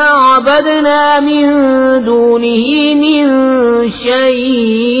الله ما عبدنا من دونه من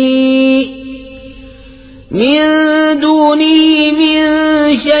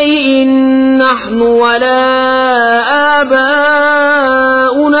شيء نحن ولا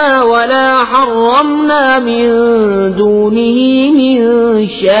آباؤنا ولا حرمنا من دونه من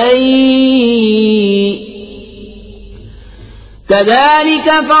شيء كذلك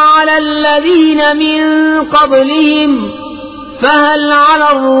فعل الذين من قبلهم فهل على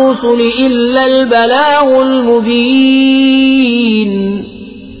الرسل إلا البلاغ المبين.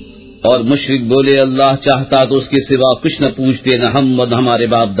 اور مشرک بولے اللہ چاہتا تو اس کے سوا کچھ نہ پوچھتے، نہ ہم اور نہ ہمارے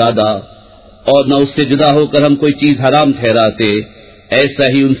باپ دادا، اور نہ اس سے جدا ہو کر ہم کوئی چیز حرام ٹھہراتے. ایسا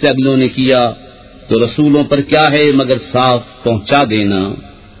ہی ان سے اگلوں نے کیا، تو رسولوں پر کیا ہے مگر صاف پہنچا دینا.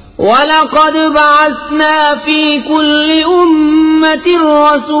 وَلَقَدْ بَعَثْنَا فِي كُلِّ أُمَّةٍ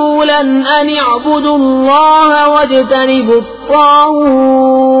رَّسُولًا أَنِ اعْبُدُوا اللَّهَ وَاجْتَنِبُوا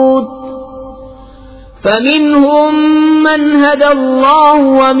الطَّاغُوتَ فَمِنْهُم مَّنْ هَدَى اللَّهُ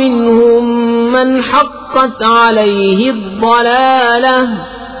وَمِنْهُم مَّنْ حَقَّتْ عَلَيْهِ الضَّلَالَةُ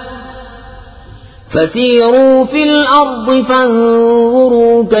فَسِيرُوا فِي الْأَرْضِ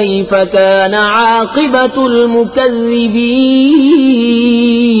فَانظُرُوا كَيْفَ كَانَ عَاقِبَةُ الْمُكَذِّبِينَ.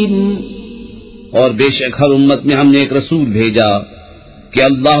 اور بے شک ہر امت میں ہم نے ایک رسول بھیجا کہ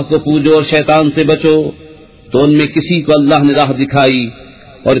اللہ کو پوجو اور شیطان سے بچو، تو ان میں کسی کو اللہ نے راہ دکھائی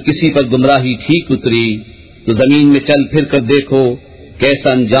اور کسی پر گمراہی ٹھیک اتری. تو زمین میں چل پھر کر دیکھو کیسا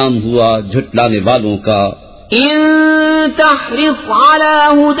انجام ہوا جھٹلانے والوں کا. إن تحرص على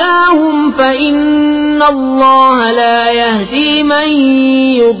هداهم فإن الله لا يهدي من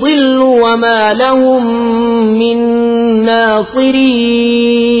يضل وما لهم من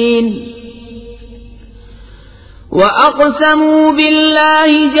ناصرين. وأقسموا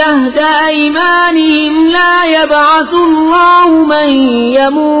بالله جهد أيمانهم لا يبعث الله من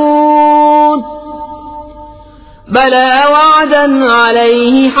يموت بلى وعدا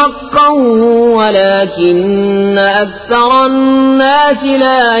عليه حقا ولكن أكثر الناس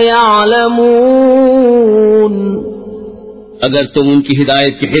لا يعلمون. اگر تم ان کی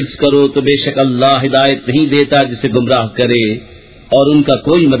ہدایت کی حرص کرو تو بے شک اللہ ہدایت نہیں دیتا جسے گمراہ کرے، اور ان کا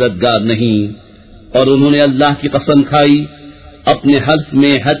کوئی مددگار نہیں۔ اور انہوں نے اللہ کی قسم کھائی اپنے حلف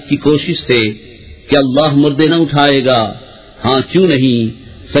میں حد کی کوشش سے کہ اللہ مردے نہ اٹھائے گا۔ ہاں کیوں نہیں،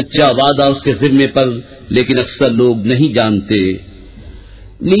 سچا وعدہ اس کے ذمے پر، لیکن اکثر لوگ نہیں جانتے۔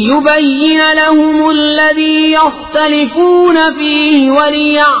 لِيُبَيِّنَ لَهُمُ الَّذِي يَخْتَلِفُونَ فِيهِ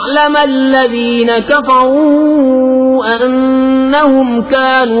وَلِيَعْلَمَ الَّذِينَ كَفَرُوا أَنَّهُمْ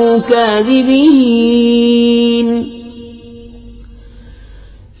كَانُوا كَاذِبِينَ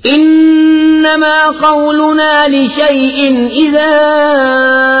إِنَّمَا قَوْلُنَا لِشَيْءٍ إِذَا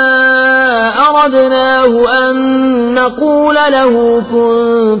أَرَدْنَاهُ أَن نَّقُولَ لَهُ كُن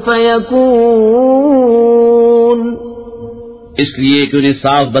فَيَكُونُ، اس لیے کہ انہیں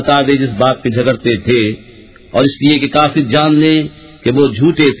صاف بتا دے جس بات پہ جھگڑتے تھے، اور اس لیے کہ کافر جان لیں کہ وہ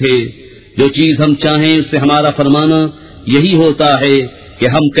جھوٹے تھے۔ جو چیز ہم چاہیں اس سے ہمارا فرمانا یہی ہوتا ہے کہ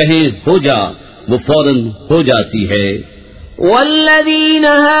ہم کہیں ہو جا، وہ فوراً ہو جاتی ہے۔ والذين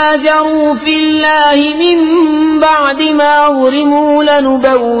هاجروا في الله من بعد ما ظلموا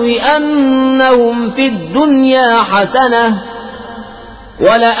لنبوئنهم في الدنيا حسنة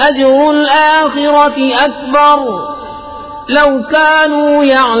ولأجر الآخرة أكبر لو كانوا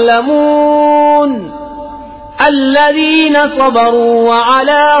يعلمون الذين صبروا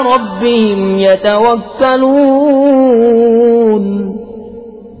وعلى ربهم يتوكلون۔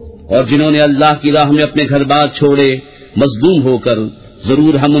 اور جنہوں نے اللہ کی راہ میں اپنے گھر بار چھوڑے مظلوم ہو کر،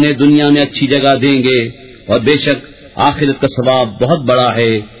 ضرور ہم انہیں دنیا میں اچھی جگہ دیں گے، اور بے شک آخرت کا ثواب بہت بڑا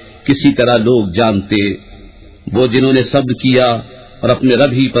ہے، کسی طرح لوگ جانتے۔ وہ جنہوں نے صبر کیا اور اپنے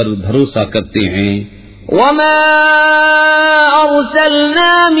رب ہی پر بھروسہ کرتے ہیں۔ وما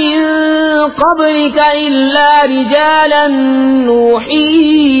أرسلنا من قبلك إلا رجالا نوحي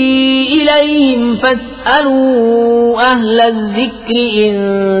إليهم فاسألوا أهل الذكر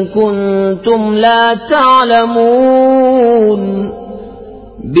إن كنتم لا تعلمون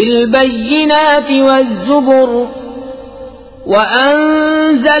بالبينات والزبر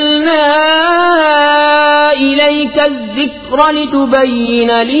وأنزلنا إليك الذكر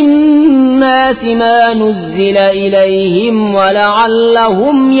لتبين للناس ما نزل إليهم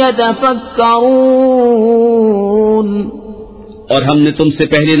ولعلهم يتفكرون۔ اور ہم نے تم سے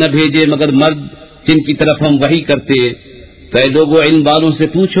پہلے نہ بھیجے مگر مرد جن کی طرف ہم وحی کرتے۔ تو اے لوگوں علم والوں سے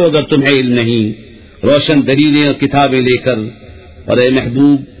پوچھو اگر تمہیں علم نہیں، روشن دلیلیں اور کتابیں لے کر۔ اور اے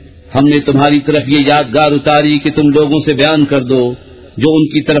محبوب، ہم نے تمہاری طرف یہ یادگار اتاری کہ تم لوگوں سے بیان کر دو جو ان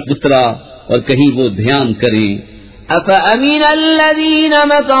کی طرف اترا، اور کہیں وہ دھیان کریں۔ أَفَأَمِنَ الَّذِينَ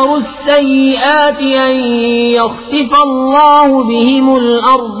مَكَرُوا السَّيِّئَاتِ أَن يَخْسِفَ اللَّهُ بِهِمُ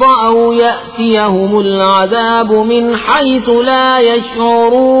الْأَرْضَ أَوْ يَأْتِيَهُمُ الْعَذَابُ مِنْ حَيْثُ لَا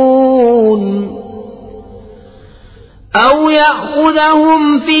يَشْعُرُونَ أَوْ يَأْخُذَهُمْ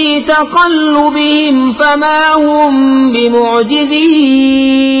فِي تَقَلُّبِهِمْ فَمَا هُمْ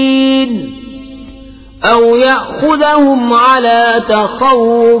بِمُعْجِزِينَ أَوْ يَأْخُذَهُمْ عَلَى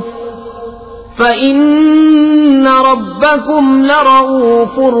تَخَوُّفٍ فَإِنَّ رَبَّكُمْ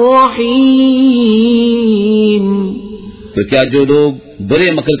لَرَءُوفٌ رَحِيمٌ۔ تو کیا جو لوگ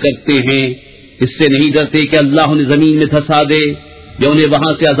برے مکر کرتے ہیں اس سے نہیں ڈرتے کہ اللہ انہیں زمین میں دھسا دے، یا انہیں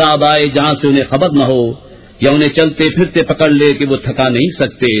وہاں سے عذاب آئے جہاں سے انہیں خبر نہ ہو، یا انہیں چلتے پھرتے پکڑ لے کہ وہ تھکا نہیں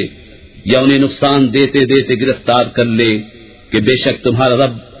سکتے، یا انہیں نقصان دیتے دیتے گرفتار کر لے کہ بے شک تمہارا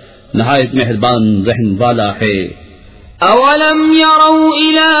رب نہایت مہربان رحم والا ہے۔ أَوَلَمْ يَرَوْا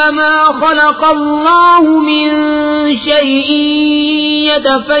إِلَى مَا خَلَقَ اللَّهُ مِنْ شَيْءٍ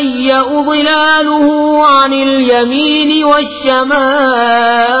يَتَفَيَّأُ ظِلَالُهُ عَنِ الْيَمِينِ وَالشَّمَائِلِ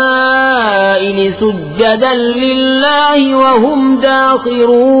سُجَّدًا لِلَّهِ وَهُمْ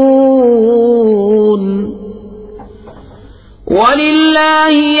دَاخِرُونَ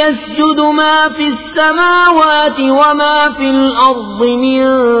وَلِلَّهِ يَسْجُدُ مَا فِي السَّمَاوَاتِ وَمَا فِي الْأَرْضِ مِن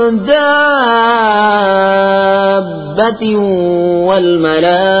دَابَّةٍ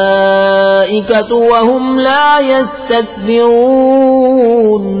وَالْمَلَائِكَةُ وَهُمْ لَا يَسْتَكْبِرُونَ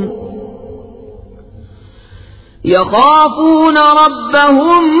يَخَافُونَ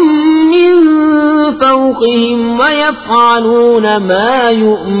رَبَّهُم مِّن فَوْقِهِمْ وَيَفْعَلُونَ مَا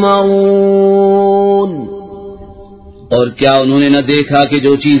يُؤْمَرُونَ۔ اور کیا انہوں نے نہ دیکھا کہ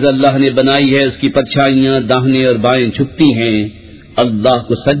جو چیز اللہ نے بنائی ہے اس کی پرچھائیاں داہنے اور بائیں چھپتی ہیں، اللہ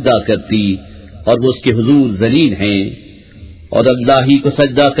کو سجدہ کرتی، اور وہ اس کے حضور ذلیل ہیں، اور اللہ ہی کو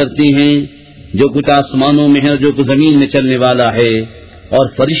سجدہ کرتے ہیں جو کچھ آسمانوں میں ہے اور جو کچھ زمین میں چلنے والا ہے، اور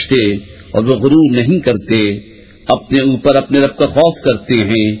فرشتے، اور وہ غرور نہیں کرتے، اپنے اوپر اپنے رب کا خوف کرتے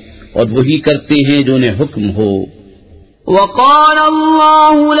ہیں، اور وہی کرتے ہیں جو انہیں حکم ہو۔ وقال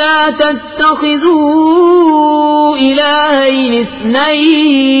الله لا تتخذوا إلهين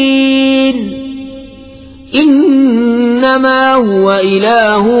اثنين إنما هو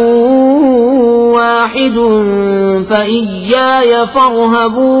إله واحد فإياي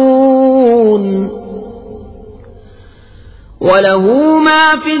فارهبون وله ما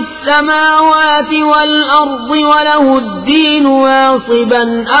في السماوات والأرض وله الدين واصبا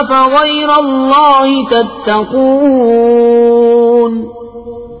أفغير الله تتقون.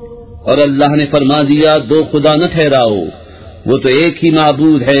 اور اللہ نے فرما دیا دو خدا نہ ٹھہراؤ، وہ تو ایک ہی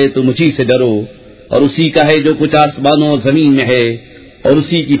معبود ہے، تم اسی سے ڈرو، اور اسی کا ہے جو کچھ آسمانوں اور زمین میں ہے، اور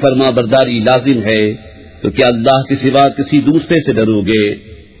اسی کی فرما برداری لازم ہے، تو کیا اللہ کے سوا کسی دوسرے سے ڈرو گے؟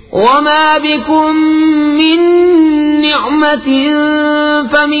 وما بكم من نعمة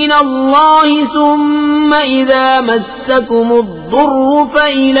فمن الله ثم إذا مسكم الضر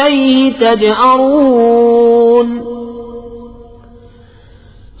فإليه تجأرون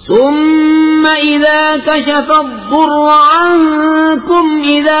ثم إذا كشف الضر عنكم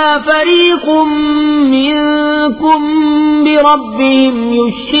إذا فريق منكم بربهم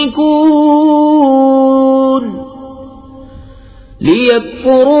يشركون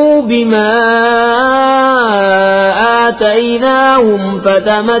ليكفروا بما آتيناهم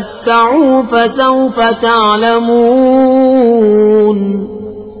فتمتعوا فسوف تعلمون.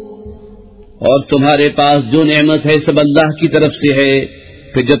 اور تمہارے پاس جو نعمت ہے سب اللہ کی طرف سے ہے،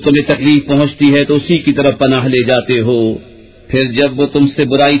 پھر جب تمہیں تکلیف پہنچتی ہے تو اسی کی طرف پناہ لے جاتے ہو، پھر جب وہ تم سے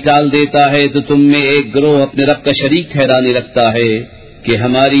برائی ٹال دیتا ہے تو تم میں ایک گروہ اپنے رب کا شریک ٹھہرانے لگتا ہے کہ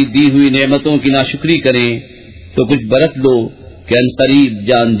ہماری دی ہوئی نعمتوں کی ناشکری کریں، تو کچھ برت لو کہ عنقریب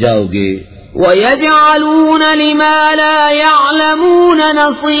جان جاؤ گے. وَيَجْعَلُونَ لِمَا لَا يَعْلَمُونَ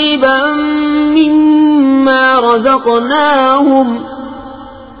نَصِيبًا مِّمَّا رَزَقْنَاهُمْ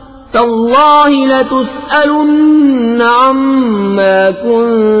تَاللَّهِ لَتُسْأَلُنَّ عَمَّا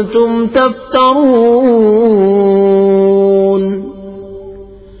كُنتُمْ تَفْتَرُونَ.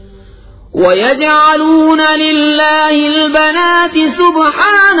 وَيَجْعَلُونَ لِلَّهِ الْبَنَاتِ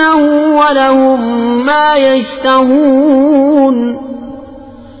سُبْحَانَهُ وَلَهُم مَّا يَشْتَهُونَ.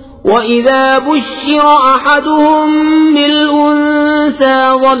 وَإِذَا بُشِّرَ أَحَدُهُم بِالْأُنثَىٰ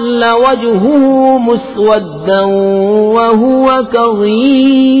ظَلَّ وَجْهُهُ مُسْوَدًّا وَهُوَ كَظِيمٌ.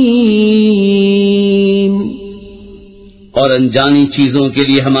 اور انجانی چیزوں کے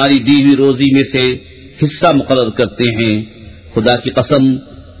لیے ہماری دی ہوئی روزی میں سے حصہ مقرر کرتے ہیں. خدا کی قسم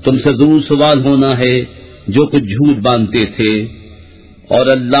تم سے ضرور سوال ہونا ہے جو کچھ جھوٹ باندھتے تھے. اور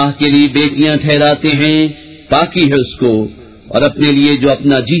اللہ کے لیے بیٹیاں ٹھہراتے ہیں، پاکی ہے اس کو، اور اپنے لیے جو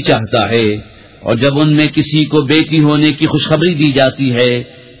اپنا جی چاہتا ہے. اور جب ان میں کسی کو بیٹی ہونے کی خوشخبری دی جاتی ہے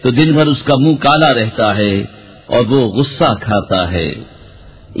تو دن بھر اس کا منہ کالا رہتا ہے اور وہ غصہ کھاتا ہے.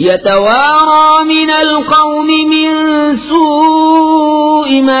 يتوارى من القوم من سوء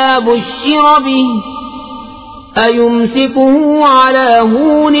ما بشر به أيمسكه على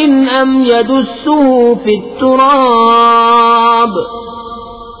هون أم يدسه في التراب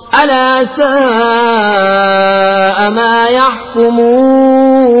ألا ساء ما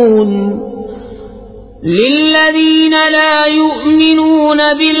يحكمون. للذين لا يؤمنون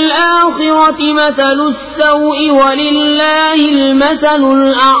بالآخرة مثل السوء ولله المثل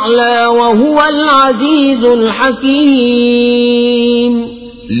الأعلى وهو العزيز الحكيم.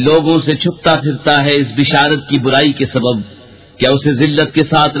 لوگوں سے چھپتا پھرتا ہے اس بشارت کی برائی کے سبب، کیا اسے ذلت کے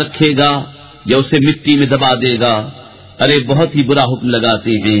ساتھ رکھے گا یا اسے مٹی میں دبا دے گا؟ ارے بہت ہی برا حکم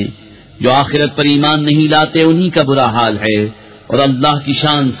لگاتے ہیں. جو آخرت پر ایمان نہیں لاتے انہی کا برا حال ہے، اور اللہ کی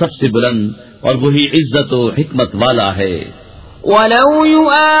شان سب سے بلند اور وہی عزت و حکمت والا ہے. وَلَوْ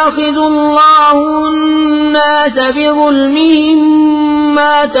يُؤَاخِذُ اللَّهُ النَّاسَ بِظُلْمِهِمْ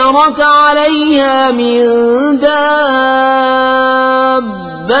مَا تَرَكَ عَلَيْهَا مِن دَابَّةٍ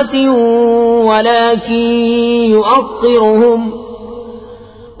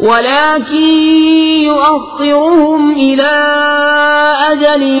ولكن يؤخرهم إلى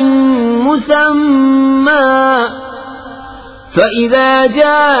أجل مسمى فإذا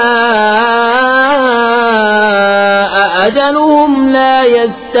جاء أجلهم لا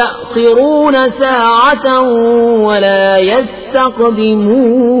يستأخرون ساعة ولا يستقدمون.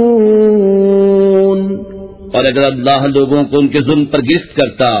 اور اگر اللہ لوگوں کو ان کے ظلم پر گرفت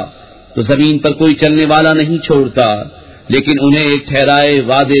کرتا تو زمین پر کوئی چلنے والا نہیں چھوڑتا، لیکن انہیں ایک ٹھہرائے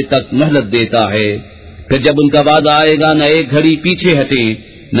وعدے تک مہلت دیتا ہے. پھر جب ان کا وعدہ آئے گا نہ ایک گھڑی پیچھے ہٹیں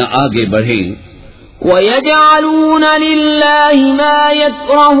نہ آگے بڑھیں. وَيَجْعَلُونَ لِلَّهِ مَا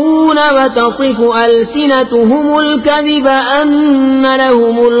يَكْرَهُونَ وَتَصِفُ أَلْسِنَتُهُمُ الْكَذِبَ أَنَّ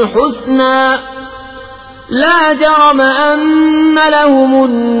لَهُمُ الْحُسْنَى لَا جَرَمَ أَنَّ لَهُمُ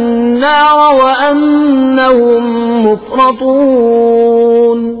النار وأنهم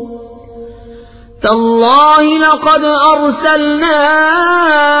مفرطون تالله لقد أرسلنا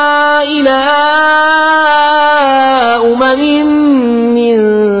إلى أمم من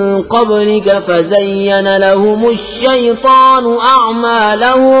قبلك فزين لهم الشيطان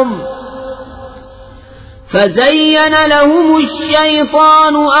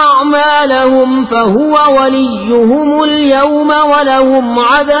أعمالهم فهو وليهم اليوم ولهم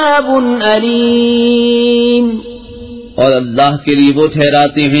عذاب أليم اور اللہ کے لیے وہ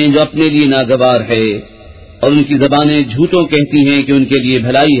ٹھہراتے ہیں جو اپنے لیے ناگوار ہے، اور ان کی زبانیں جھوٹوں کہتی ہیں کہ ان کے لیے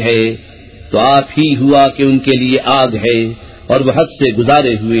بھلائی ہے، تو آپ ہی ہوا کہ ان کے لیے آگ ہے اور وہ حد سے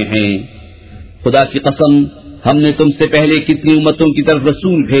گزارے ہوئے ہیں۔ خدا کی قسم، ہم نے تم سے پہلے کتنی امتوں کی طرف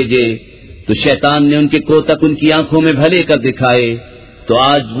رسول بھیجے، تو شیطان نے ان کے کوتک ان کی آنکھوں میں بھلے کر دکھائے، تو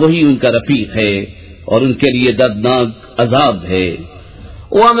آج وہی ان کا رفیق ہے اور ان کے لیے دردناک عذاب ہے۔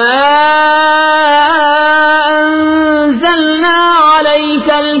 وما أنزلنا عليك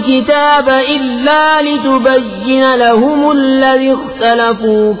الكتاب إلا لتبين لهم الذي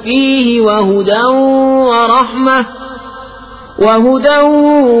اختلفوا فيه وهدى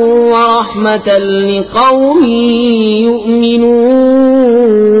ورحمة لقوم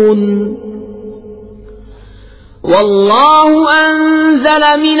يؤمنون والله أنزل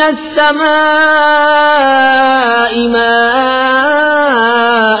من السماء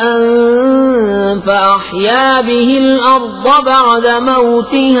ماء فأحيا به الأرض بعد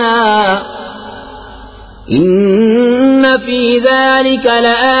موتها إن في ذلك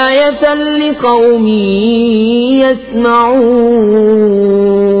لآية لقوم يسمعون۔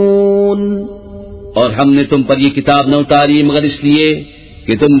 اور ہم نے تم پر یہ کتاب نہ اتاری مگر اس لیے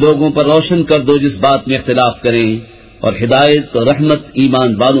کہ تم لوگوں پر روشن کر دو جس بات میں اختلاف کریں، اور ہدایت اور رحمت ایمان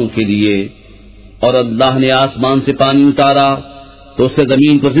والوں کے لیے۔ اور اللہ نے آسمان سے پانی اتارا تو اس سے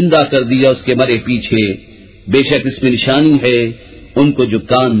زمین کو زندہ کر دیا اس کے مرے پیچھے، بے شک اس میں نشانی ہے ان کو جو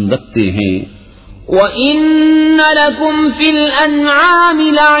کان رکھتے ہیں۔ وَإِنَّ لَكُمْ فِي الْأَنْعَامِ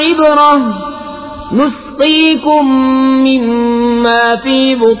لَعِبْرَةً نسقيكم مما في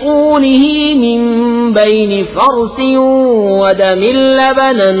بطونه من بين فرث ودم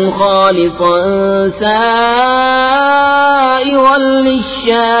لبنا خالصا سائغا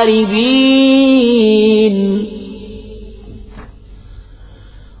للشاربين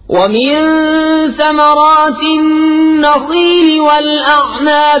ومن ثمرات النخيل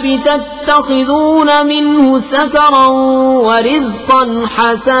والأعناب تتخذون منه سكرا ورزقا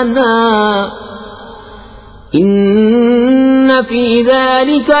حسنا إن في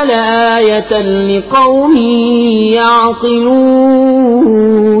ذلك لآية لقوم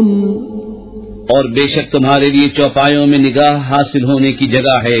يعقلون۔ اور بے شک تمہارے لیے چوپایوں میں نگاہ حاصل ہونے کی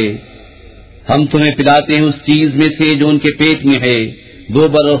جگہ ہے، ہم تمہیں پلاتے ہیں اس چیز میں سے جو ان کے پیٹ میں ہے،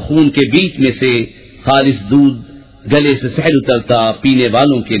 گوبر اور خون کے بیچ میں سے خالص دودھ گلے سے سہل اترتا پینے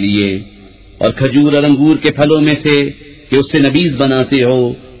والوں کے لیے، اور کھجور اور انگور کے پھلوں میں سے کہ اس سے نبیذ بناتے ہو،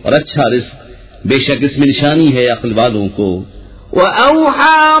 اور اچھا رزق، بے شک اس میں نشانی ہے عقل والوں کو۔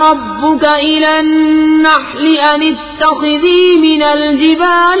 وَأَوْحَى رَبُّكَ إِلَى النَّحْلِ أَنِ اتَّخِذِي مِنَ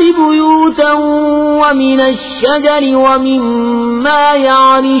الْجِبَالِ بُيُوتًا وَمِنَ الشَّجَرِ وَمِمَّا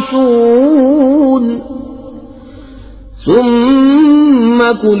يَعْرِشُونَ ثُمَّ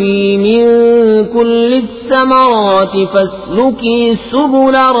كُلِي مِن كُلِّ الثَّمَرَاتِ فَاسْلُكِي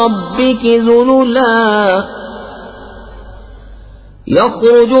سُبُلَ رَبِّكِ ذُلُلًا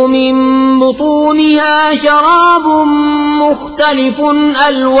يخرج من بطونها شراب مختلف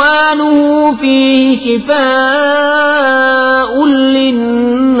ألوانه فيه شفاء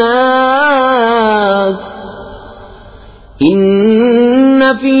للناس إن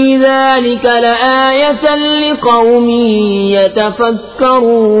في ذلك لآية لقوم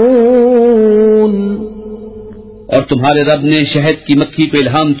يتفكرون۔ اور تمہارے رب نے شہد کی مکھی کو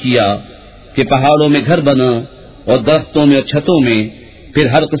الہام کیا کہ پہاڑوں میں گھر بنا اور درختوں میں اور چھتوں میں، پھر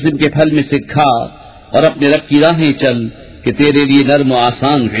ہر قسم کے پھل میں سے کھا اور اپنے رب کی راہیں چل کہ تیرے لیے نرم و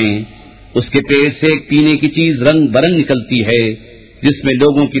آسان ہیں۔ اس کے پیٹ سے ایک پینے کی چیز رنگ برنگ نکلتی ہے جس میں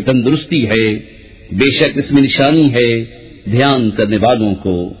لوگوں کی تندرستی ہے، بے شک اس میں نشانی ہے دھیان کرنے والوں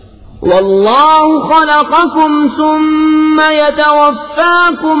کو۔ والله خلقكم ثم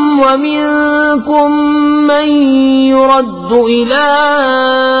يتوفاكم ومنكم من يرد إلى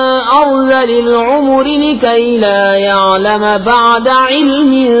أرذل العمر لكي لا يعلم بعد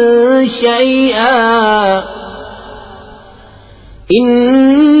علم شيئا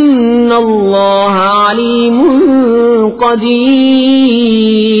إن الله عليم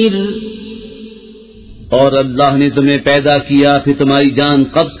قدير۔ اور اللہ نے تمہیں پیدا کیا پھر تمہاری جان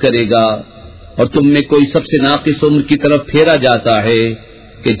قبض کرے گا، اور تم میں کوئی سب سے ناقص عمر کی طرف پھیرا جاتا ہے،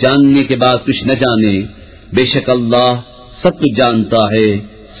 کہ جاننے کے بعد کچھ نہ جانے، بے شک اللہ سب کچھ جانتا ہے،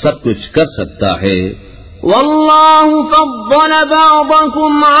 سب کچھ کر سکتا ہے۔ والله فضل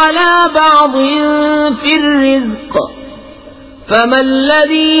بعضكم على بعض في الرزق فما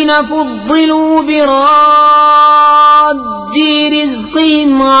الذين فضلوا براد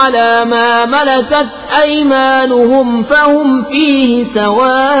رزقهم على ما ملكت أيمانهم فهم فيه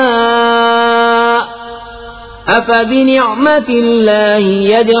سواء أفبنعمة الله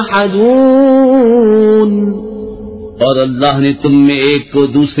يجحدون۔ اور اللہ نے تم میں ایک کو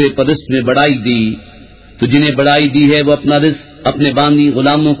دوسرے پر رزق میں بڑائی دی، تو جنہیں بڑائی دی ہے وہ اپنا رزق اپنے باندی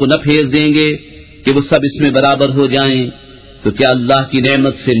غلاموں کو نہ پھیر دیں گے کہ وہ سب اس میں برابر ہو جائیں، تو کیا اللہ کی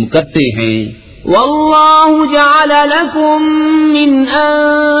نعمت سے مکرتے ہیں؟ والله جعل لكم من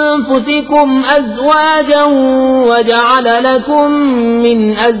أنفسكم أزواجا وجعل لكم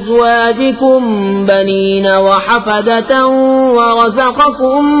من أزواجكم بنين وحفدة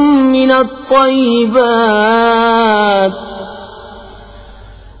ورزقكم من الطيبات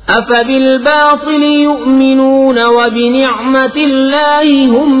أفبالباطل يؤمنون وبنعمة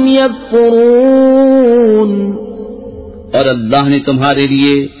الله هم يكفرون۔ اور اللہ نے تمہارے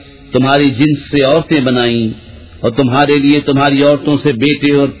لیے تمہاری جنس سے عورتیں بنائیں اور تمہارے لیے تمہاری عورتوں سے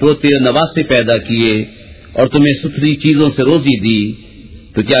بیٹے اور پوتے اور نواسے پیدا کیے اور تمہیں ستھری چیزوں سے روزی دی،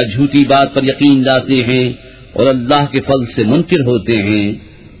 تو کیا جھوٹی بات پر یقین لاتے ہیں اور اللہ کے فضل سے منکر ہوتے ہیں؟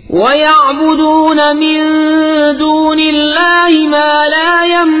 وَيَعْبُدُونَ مِن دُونِ اللَّهِ مَا لَا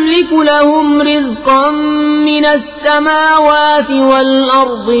يَمْلِكُ لَهُمْ رِزْقًا مِّنَ السَّمَاوَاتِ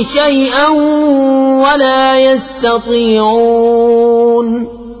وَالْأَرْضِ شَيْئًا وَلَا يَسْتَطِيعُونَ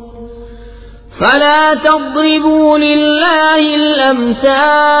فَلَا تَضْرِبُوا لِلَّهِ الْأَمْثَالَ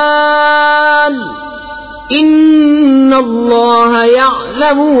إِنَّ اللَّهَ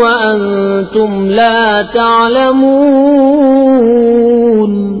يَعْلَمُ وَأَنْتُمْ لَا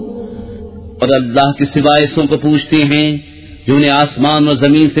تَعْلَمُونَ۔ اور اللہ کے سوا ایسوں کو پوچھتے ہیں جو انہیں آسمان اور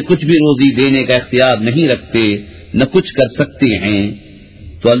زمین سے کچھ بھی روزی دینے کا اختیار نہیں رکھتے، نہ کچھ کر سکتے ہیں،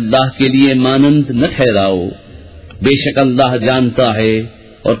 تو اللہ کے لیے مانند نہ ٹھہراؤ، بے شک اللہ جانتا ہے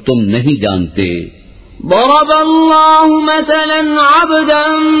اور تم نہیں جانتے۔ ضرب الله مثلا عبدا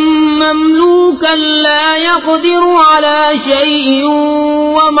مملوكا لا يقدر على شيء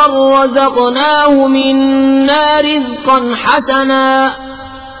ومن رزقناه منا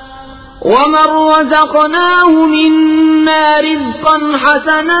رزقا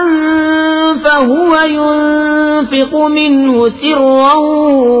حسنا فهو ينفق منه سرا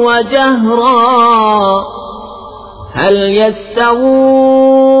وجهرا هل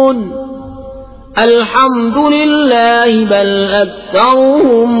يستوون الحمد لله بل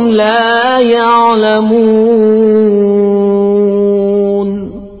أكثرهم لا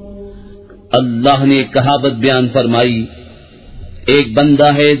يعلمون۔ اللہ نے ایک کہاوت بیان فرمائی، ایک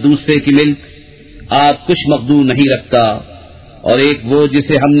بندہ ہے دوسرے کی ملک، آپ کچھ مقدور نہیں رکھتا، اور ایک وہ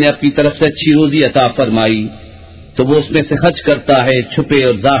جسے ہم نے اپنی طرف سے اچھی روزی عطا فرمائی تو وہ اس میں سے خرچ کرتا ہے چھپے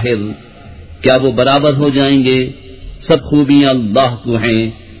اور ظاہر، کیا وہ برابر ہو جائیں گے؟ سب خوبیاں اللہ کو ہیں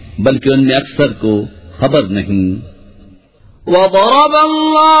بلکہ ان میں اکثر کو خبر نہیں۔ وضرب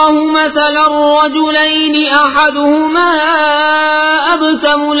الله مثلا الرجلين أحدهما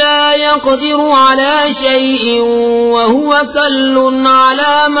أبكم لا يقدر على شيء وهو كل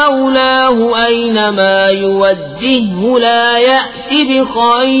على مولاه أينما يوجهه لا يأتي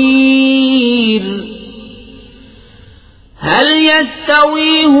بخير هل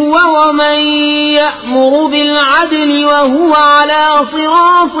يستوي هو ومن يأمر بالعدل وهو على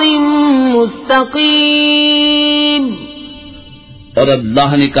صراط مستقيم۔ اور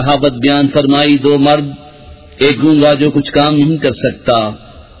اللہ نے کہاوت بیان فرمائی، دو مرد، ایک گونگا جو کچھ کام نہیں کر سکتا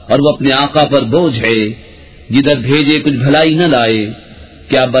اور وہ اپنے آقا پر بوجھ ہے، جدھر بھیجے کچھ بھلائی نہ لائے،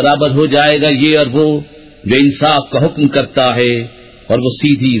 کیا برابر ہو جائے گا یہ اور وہ جو انصاف کا حکم کرتا ہے اور وہ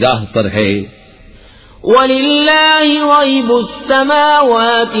سیدھی راہ پر ہے؟ وَلِلَّهِ غَيْبُ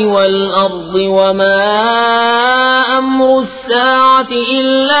السَّمَاوَاتِ وَالْأَرْضِ وَمَا أَمْرُ السَّاعَةِ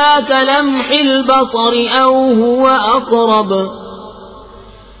إِلَّا كَلَمْحِ الْبَصَرِ أَوْ هُوَ أَقْرَبُ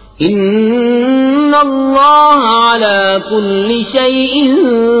إِنَّ اللَّهَ عَلَى كُلِّ شَيْءٍ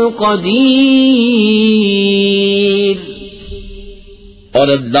قَدِيرٌ۔ اور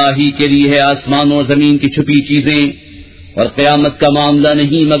اللہ ہی کے لیے ہے آسمان و زمین کی چھپی چیزیں، اور قیامت کا معاملہ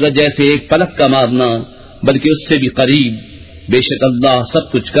نہیں مگر جیسے ایک پلک کا مارنا، بلکہ اس سے بھی قریب، بے شک اللہ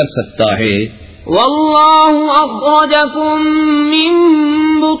سب کچھ کر سکتا ہے۔ والله أخرجكم من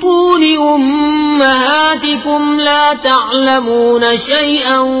بطون أمهاتكم لا تعلمون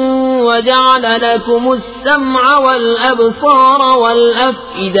شيئا وجعل لكم السمع والأبصار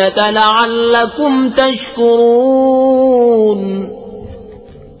والأفئدة لعلكم تشكرون۔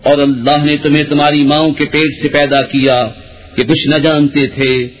 اور اللہ نے تمہیں تمہاری ماؤں کے پیٹ سے پیدا کیا کہ کچھ نہ جانتے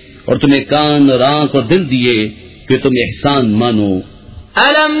تھے، اور تمہیں کان اور آنکھ اور دل دیے کہ تم احسان مانو۔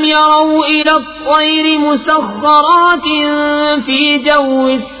 أَلَمْ يَرَوْا إِلَى الطَّيْرِ مُسَخَّرَاتٍ فِي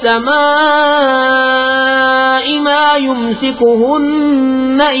جَوِّ السَّمَاءِ مَا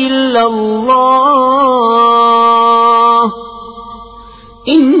يُمْسِكُهُنَّ إِلَّا اللَّهُ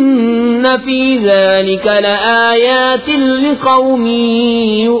إِنَّ فِي ذَلِكَ لَآيَاتٍ لِقَوْمٍ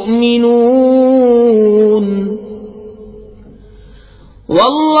يُؤْمِنُونَ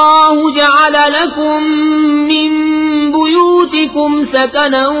وَاللَّهُ جَعَلَ لَكُم مِّن بُيُوتِكُمْ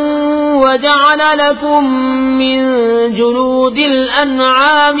سَكَنًا وَجَعَلَ لَكُم مِّن جُلُودِ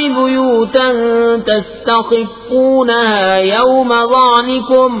الْأَنْعَامِ بُيُوتًا تَسْتَخِفُّونَهَا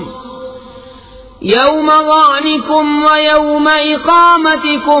يَوْمَ ظَعْنِكُمْ وَيَوْمَ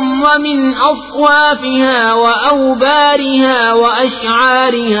إِقَامَتِكُمْ وَمِنْ أَصْوَافِهَا وَأَوْبَارِهَا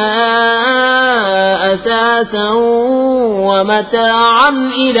وَأَشْعَارِهَا أَثَاثًا وَمَتَاعًا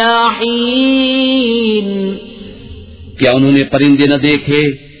إِلَى حِينٍ۔ کیا انہوں نے پرندے نہ دیکھے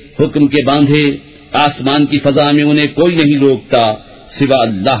حکم کے باندھے؟ آسمان کی فضا میں انہیں کوئی نہیں روکتا سوا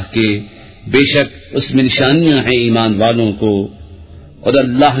اللہ کے، بے شک اس میں نشانیاں ہیں ایمان والوں کو۔ اور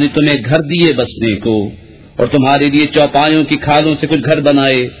اللہ نے تمہیں گھر دیے بسنے کو، اور تمہارے لیے چوپایوں کی کھالوں سے کچھ گھر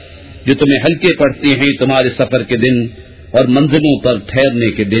بنائے جو تمہیں ہلکے پڑتے ہیں تمہارے سفر کے دن اور منزلوں پر ٹھہرنے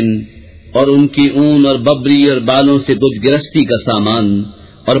کے دن، اور ان کی اون اور ببری اور بالوں سے کچھ گرستی کا سامان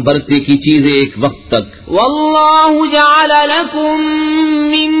اور برتنے کی چیزیں ایک وقت تک۔ واللہ جعل لکم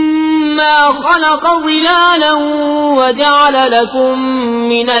مما خلق ظلالا وجعل لکم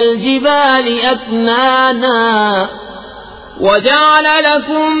من الجبال أكنانا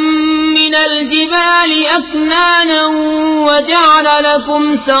وجعل لكم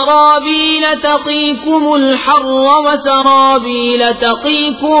سرابيل تقيكم الحر وسرابيل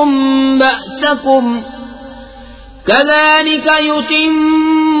تقيكم بأسكم كذلك يتم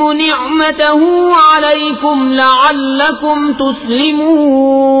نعمته عليكم لعلكم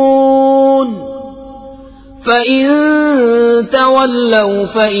تسلمون فَإِن تَوَلَّوْا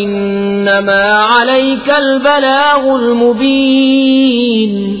فَإِنَّمَا عَلَيْكَ الْبَلَاغُ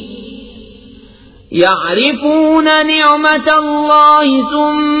الْمُبِينُ يَعْرِفُونَ نِعْمَةَ اللَّهِ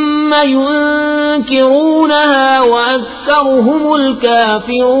ثُمَّ يُنكِرُونَهَا وَأَكْثَرُهُمُ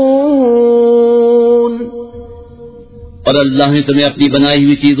الْكَافِرُونَ۔ اور اللہ نے تمہیں اپنی بنائی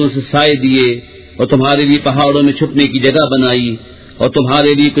ہوئی چیزوں سے سائے دیے، اور تمہارے لیے پہاڑوں میں چھپنے کی جگہ بنائی، اور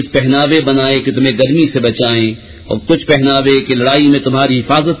تمہارے لیے کچھ پہناوے بنائے کہ تمہیں گرمی سے بچائیں، اور کچھ پہناوے کہ لڑائی میں تمہاری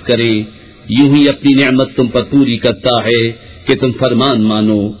حفاظت کریں۔ یوں ہی اپنی نعمت تم پر پوری کرتا ہے کہ تم فرمان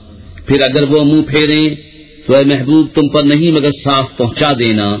مانو۔ پھر اگر وہ منہ پھیریں تو اے محبوب تم پر نہیں مگر صاف پہنچا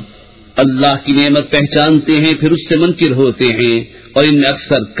دینا۔ اللہ کی نعمت پہچانتے ہیں پھر اس سے منکر ہوتے ہیں، اور ان میں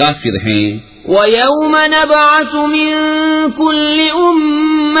اکثر کافر ہیں۔ وَيَوْمَ نَبْعَثُ مِن كُلِّ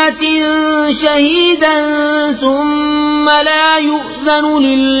أُمَّةٍ شَهِيدًا ثُمَّ لَا يُؤْذَنُ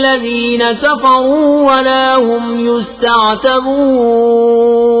لِلَّذِينَ كَفَرُوا وَلَا هُمْ يُسْتَعْتَبُونَ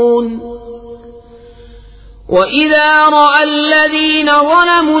وَإِذَا رَأَى الَّذِينَ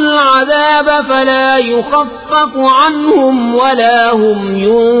ظَلَمُوا الْعَذَابَ فَلَا يُخَفَّفُ عَنْهُمْ وَلَا هُمْ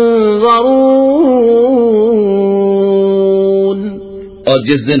يُنظَرُونَ۔ اور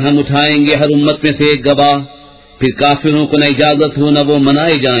جس دن ہم اٹھائیں گے ہر امت میں سے ایک گواہ، پھر کافروں کو نہ اجازت ہو نہ وہ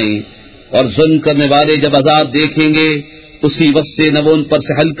منائے جائیں، اور ظلم کرنے والے جب عذاب دیکھیں گے اسی وقت سے نہ وہ ان پر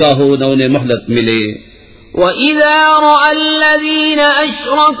سے ہلکا ہو نہ انہیں مہلت ملے۔ وَإِذَا رَأَى الَّذِينَ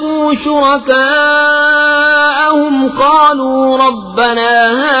أَشْرَكُوا شُرَكَاءَهُمْ قَالُوا رَبَّنَا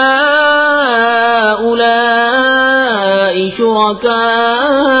هَؤُلَاءِ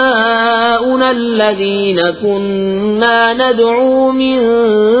شُرَكَاؤُنَا الَّذِينَ كُنَّا نَدْعُو مِن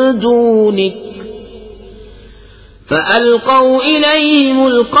دُونِكَ فَأَلْقَوْا إِلَيْهِمُ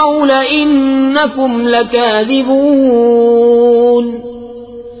الْقَوْلَ إِنَّكُمْ لَكَاذِبُونَ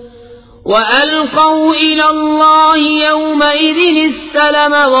وَأَلْقَوْا إِلَى اللَّهِ يَوْمَئِذٍ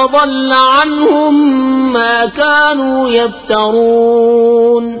السَّلَمَ وَضَلَّ عَنْهُمْ مَا كَانُوا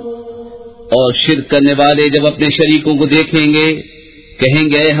يَفْتَرُونَ۔ اور شرک کرنے والے جب اپنے شریکوں کو دیکھیں گے کہیں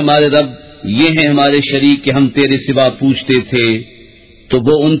گے اے ہمارے رب یہ ہیں ہمارے شریک کہ ہم تیرے سوا پوچھتے تھے، تو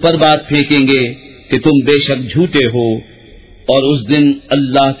وہ ان پر بات پھینکیں گے کہ تم بے شک جھوٹے ہو، اور اس دن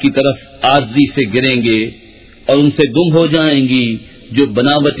اللہ کی طرف عاجزی سے گریں گے اور ان سے گم ہو جائیں گی جو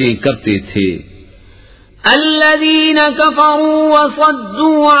بناوٹیں کرتے تھے۔ الذين كفروا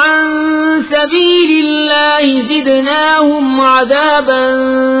وصدوا عن سبيل الله زدناهم عذابا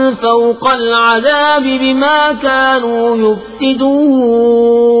فوق العذاب بما كانوا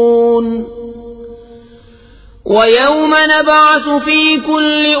يفسدون وَيَوْمَ نَبْعَثُ فِي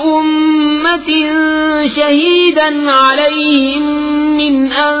كُلِّ أُمَّةٍ شَهِيدًا عَلَيْهِمْ مِنْ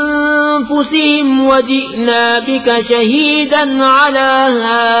أَنفُسِهِمْ وَجِئْنَا بِكَ شَهِيدًا عَلَى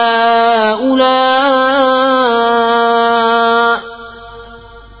هَؤُلَاءِ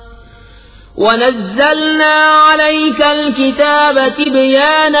وَنَزَّلْنَا عَلَيْكَ الْكِتَابَ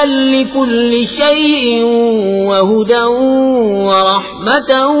تِبْيَانًا لِكُلِّ شَيْءٍ وَهُدًى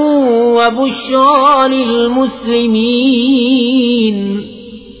وَرَحْمَةً وَبُشْرَى لِلْمُسْلِمِينَ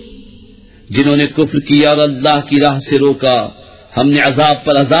جنہوں نے کفر کیا اور اللہ کی راہ سے روکا، ہم نے عذاب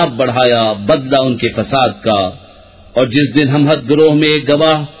پر عذاب بڑھایا، بدلہ ان کے فساد کا۔ اور جس دن ہم ہر گروہ میں ایک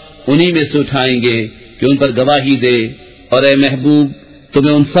گواہ انہی میں سے اٹھائیں گے کہ ان پر گواہی دے، اور اے محبوب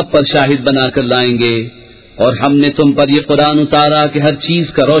تمہیں ان سب پر شاہد بنا کر لائیں گے، اور ہم نے تم پر یہ قرآن اتارا کہ ہر چیز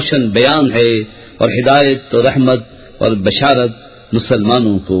کا روشن بیان ہے، اور ہدایت اور رحمت اور بشارت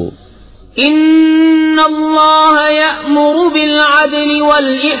مسلمانوں کو۔ ان اللہ یأمر بالعدل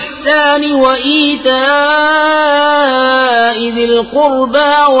والإحسان وإیتاء ذی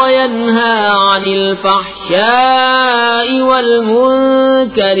القربى وینہا عن الفحشاء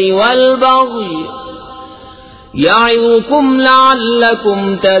والمنکر والبغی یعظکم لعلکم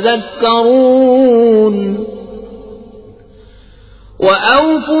تذکرون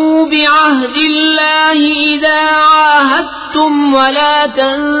وَأَوْفُوا بِعَهْدِ اللَّهِ إِذَا عَاهَدتُّمْ وَلَا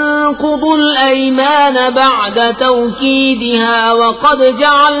تَنقُضُوا الْأَيْمَانَ بَعْدَ تَوْكِيدِهَا وَقَدْ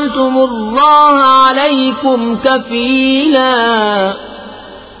جَعَلْتُمُ اللَّهَ عَلَيْكُمْ كَفِيلًا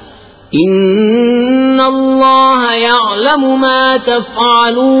إِنَّ اللَّهَ يَعْلَمُ مَا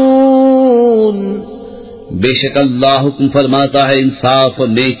تَفْعَلُونَ۔ بے شک اللہ حکم فرماتا ہے انصاف اور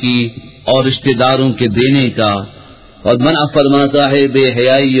نیکی اور رشتہ داروں کے دینے کا، اور منع فرماتا ہے بے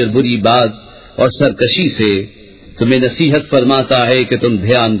حیائی اور بری بات اور سرکشی سے، تمہیں نصیحت فرماتا ہے کہ تم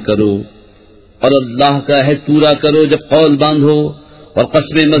دھیان کرو اور اللہ کا عہد پورا کرو جب قول باندھو، اور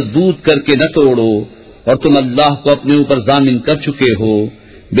قسمیں مضبوط کر کے نہ توڑو، اور تم اللہ کو اپنے اوپر ضامن کر چکے ہو،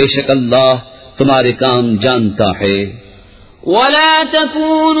 بے شک اللہ تمہارے کام جانتا ہے۔ وَلَا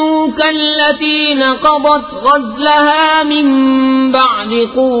تَكُونُوا كَالَّتِي نَقَضَتْ غَزْلَهَا مِن بَعْدِ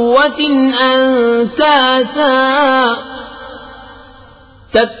قُوَّةٍ أَنكَاثًا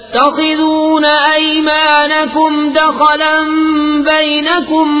تَتَّخِذُونَ أَيْمَانَكُمْ دَخَلًا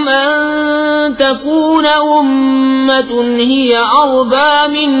بَيْنَكُمْ أَن تَكُونَ أُمَّةٌ هِيَ أَرْبَى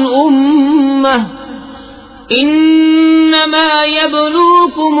مِنْ أُمَّةٍ انما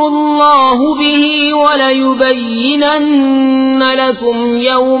يبلوكم الله به وليبينن لكم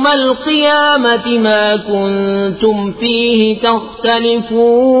يوم القيامة ما كنتم فيه تختلفون۔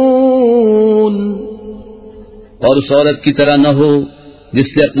 اور اس عورت کی طرح نہ ہو جس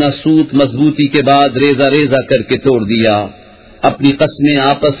نے اپنا سوت مضبوطی کے بعد ریزہ ریزہ کر کے توڑ دیا، اپنی قسمیں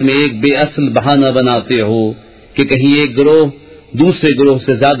آپس میں ایک بے اصل بہانہ بناتے ہو کہ کہیں ایک گروہ دوسرے گروہ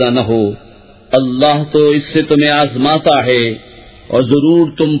سے زیادہ نہ ہو۔ اللہ تو اس سے تمہیں آزماتا ہے، اور ضرور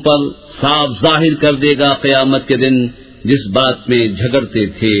تم پر صاف ظاہر کر دے گا قیامت کے دن جس بات میں جھگڑتے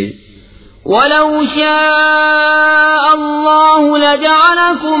تھے۔ وَلَوْ شَاءَ اللَّهُ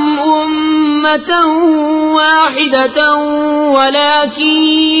لَجَعَلَكُمْ أُمَّةً وَاحِدَةً وَلَكِن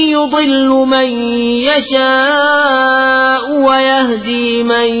يُضِلُّ مَن يَشَاءُ وَيَهْدِي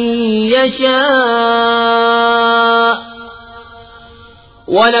مَن يَشَاءُ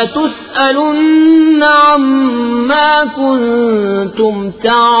وَلَتُسْأَلُنَّ عَمَّا كُنتُمْ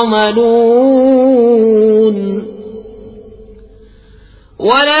تَعْمَلُونَ۔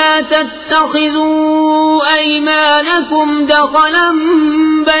 وَلَا تَتَّخِذُوا أَيْمَانَكُمْ دَخَلًا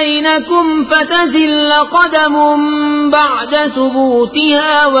بَيْنَكُمْ فَتَزِلَّ قَدَمٌ بَعْدَ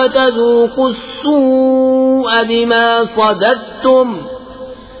ثُبُوتِهَا وَتَذُوقُوا السُّوءَ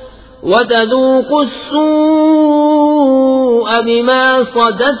بِمَا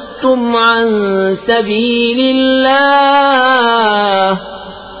صَدَدتُّمْ عَن سَبِيلِ اللَّهِ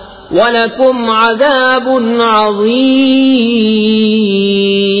وَلَكُمْ عَذَابٌ عَظِيمٌ۔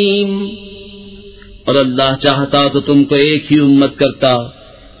 اور اللہ چاہتا تو تم کو ایک ہی امت کرتا،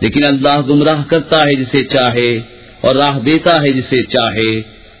 لیکن اللہ گمراہ کرتا ہے جسے چاہے اور راہ دیتا ہے جسے چاہے،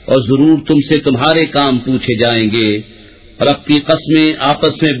 اور ضرور تم سے تمہارے کام پوچھے جائیں گے۔ اور اپنی قسمیں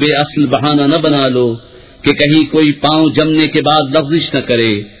آپس میں بے اصل بہانہ نہ بنا لو کہ کہیں کوئی پاؤں جمنے کے بعد لغزش نہ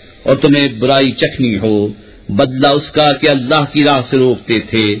کرے اور تمہیں برائی چکھنی ہو، بدلہ اس کا کہ اللہ کی راہ سے روکتے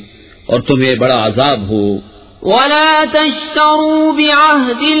تھے اور تمہیں بڑا عذاب ہو۔ وَلَا تَشْتَرُوا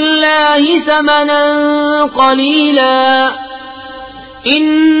بِعَهْدِ اللَّهِ ثَمَنًا قَلِيلًا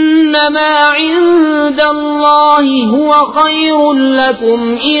إِنَّمَا عِندَ اللَّهِ هُوَ خَيْرٌ لَكُمْ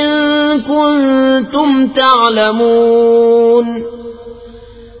إِن كُنتُمْ تَعْلَمُونَ۔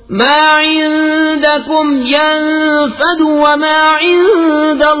 ما عندكم ينفد وما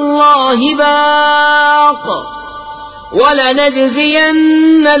عند الله باق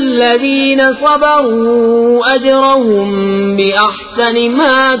وَلَنَجْزِيَنَّ الَّذِينَ صَبَرُوا أَجْرَهُمْ بِأَحْسَنِ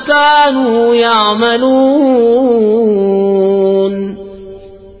مَا كَانُوا يَعْمَلُونَ۔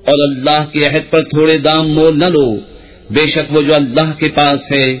 اور اللہ کے عہد پر تھوڑے دام مول نہ لو، بے شک وہ جو اللہ کے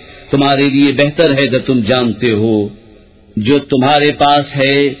پاس ہے تمہارے لیے بہتر ہے اگر تم جانتے ہو۔ جو تمہارے پاس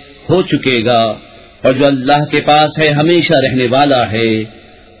ہے ہو چکے گا، اور جو اللہ کے پاس ہے ہمیشہ رہنے والا ہے،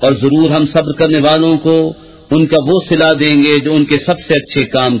 اور ضرور ہم صبر کرنے والوں کو ان کا وہ صلہ دیں گے جو ان کے سب سے اچھے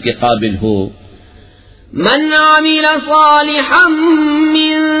کام کے قابل ہو۔ من عمل صالحا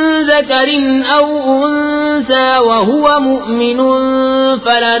من ذكر أو أنثى وهو مؤمن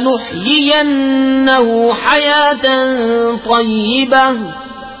فلنحيينه حياة طيبة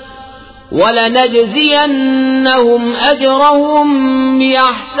وَلَنَجْزِيَنَّهُمْ أَجْرَهُمْ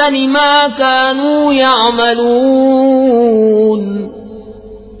بِأَحْسَنِ مَا كَانُوا يَعْمَلُونَ۔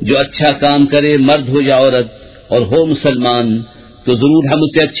 جو اچھا کام کرے مرد ہو یا عورت اور ہو مسلمان تو ضرور ہم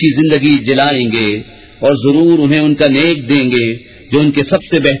اسے اچھی زندگی جلائیں گے، اور ضرور انہیں ان کا نیک دیں گے جو ان کے سب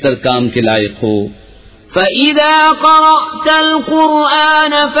سے بہتر کام کے لائق ہو۔ فَإِذَا قَرَأْتَ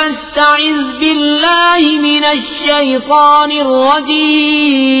الْقُرْآنَ فَاسْتَعِذْ بِاللَّهِ مِنَ الشَّيْطَانِ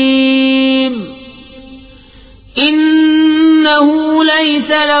الرَّجِيمِ إِنَّهُ لَيْسَ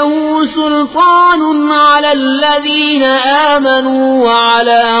لَهُ سُلْطَانٌ عَلَى الَّذِينَ آمَنُوا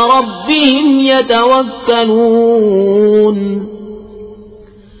وَعَلَى رَبِّهِمْ يَتَوَكَّلُونَ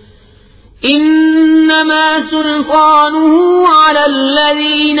إِنَّمَا سُلْطَانُهُ عَلَى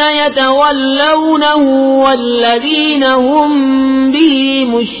الَّذِينَ يَتَوَلَّوْنَهُ وَالَّذِينَ هُمْ بِهِ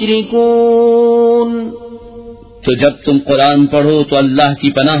مُشْرِكُونَ۔ تو جب تم قرآن پڑھو تو اللہ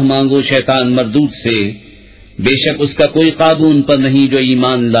کی پناہ مانگو شیطان مردود سے، بے شک اس کا کوئی قابو ان پر نہیں جو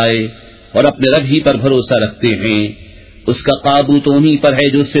ایمان لائے اور اپنے رب ہی پر بھروسہ رکھتے ہیں، اس کا قابو تو انہی پر ہے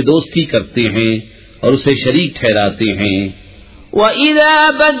جو اس سے دوستی کرتے ہیں اور اسے شریک ٹھہراتے ہیں۔ وَإِذَا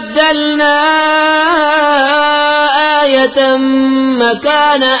بَدَّلْنَا آيَةً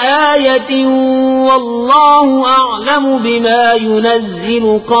مَكَانَ آيَةٍ وَاللَّهُ أَعْلَمُ بِمَا يُنَزِّلُ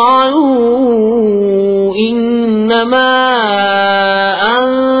قَالُوا إِنَّمَا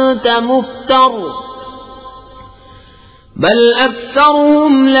أَنْتَ مُفْتَرٍ بَلْ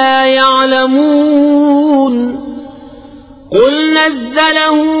أَكْثَرُهُمْ لَا يَعْلَمُونَ قُلْ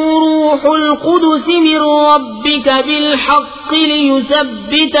نَزَّلَهُ رُوحُ الْقُدُسِ مِنْ رَبِّكَ بِالْحَقِّ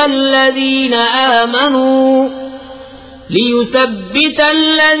لِيُثَبِّتَ الَّذِينَ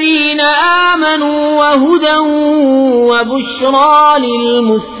آمَنُوا وَهُدًى وَبُشْرَى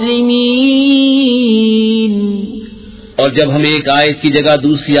لِلْمُسْلِمِينَ۔ اور جب ہم ایک آیت کی جگہ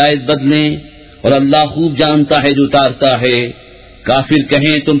دوسری آیت بدلیں، اور اللہ خوب جانتا ہے جو اتارتا ہے، کافر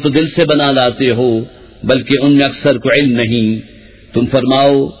کہیں تم تو دل سے بنا لاتے ہو، بلکہ ان میں اکثر کو علم نہیں۔ تم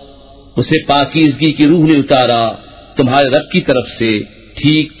فرماؤ اسے پاکیزگی کی روح نے اتارا تمہارے رب کی طرف سے،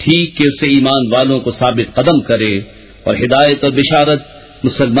 ٹھیک ٹھیک کہ اسے ایمان والوں کو ثابت قدم کرے اور ہدایت اور بشارت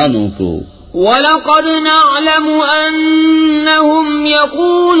مسلمانوں کو۔ وَلَقَدْ نَعْلَمُ أَنَّهُمْ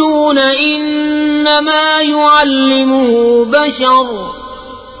يَقُولُونَ إِنَّمَا يُعَلِّمُهُ بَشَرٌ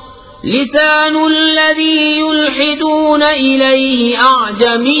لسان الذي يلحدون إليه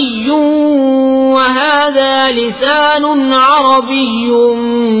أعجمي وهذا لسان عربي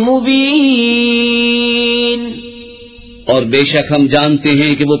مبين۔ اور بے شک ہم جانتے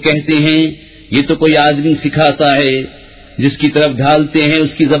ہیں کہ وہ کہتے ہیں یہ تو کوئی آدمی سکھاتا ہے، جس کی طرف ڈھالتے ہیں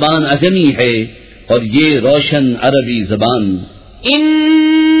اس کی زبان عجمی ہے، اور یہ روشن عربی زبان۔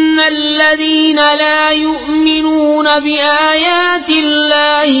 إن الذين لا يؤمنون بآيات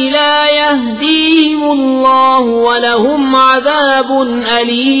الله لا يهديهم الله ولهم عذاب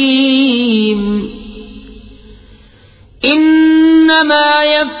أليم۔ إنما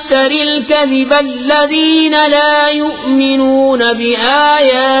يفتري الكذب الذين لا يؤمنون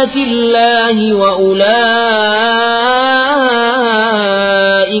بآيات الله وأولئك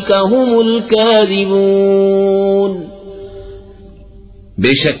هم الكاذبون۔ بے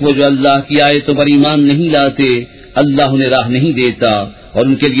شک وہ جو اللہ کی آیتوں پر ایمان نہیں لاتے اللہ انہیں راہ نہیں دیتا اور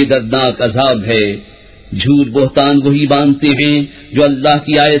ان کے لیے دردناک عذاب ہے۔ جھوٹ بہتان وہی باندھتے ہیں جو اللہ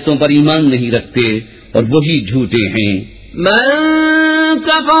کی آیتوں پر ایمان نہیں رکھتے اور وہی جھوٹے ہیں۔ من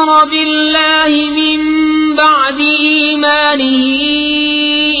كفر بالله من بعد إيمانه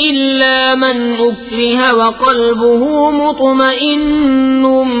إلا من أكره وقلبه مطمئن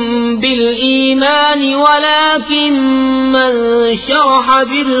بالإيمان ولكن من شرح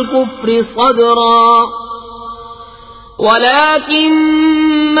بالكفر ولكن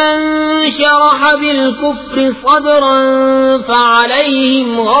من شرح بالكفر صدرا فعليهم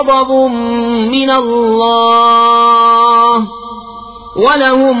غضب من الله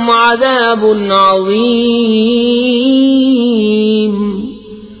ولهم عذاب عظيم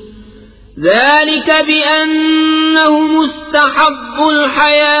ذلك بأنهم استحبوا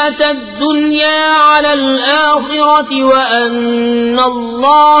الحياة الدنيا على الآخرة وأن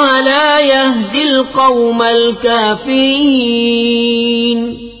الله لا يهدي القوم الكافرين.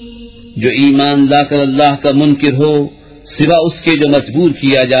 جو ایمان لا کر اللہ کا منکر ہو سوا اس کے جو مجبور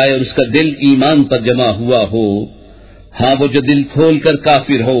کیا جائے اور اس کا دل ایمان پر جمع ہوا ہو، ہاں وہ جو دل کھول کر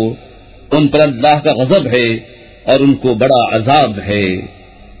کافر ہو ان پر اللہ کا غضب ہے اور ان کو بڑا عذاب ہے.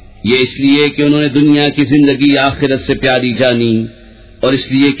 یہ اس لیے کہ انہوں نے دنیا کی زندگی آخرت سے پیاری جانی اور اس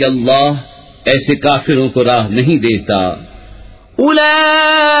لیے کہ اللہ ایسے کافروں کو راہ نہیں دیتا. أولئك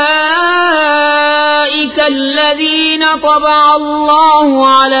الذين طبع الله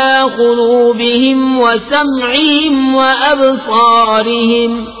على قلوبهم وسمعهم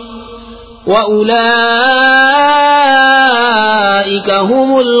وأبصارهم وأولئك هم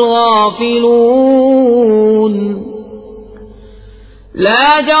الغافلون.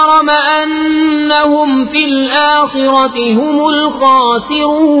 لا جرم أنهم في الآخرة هم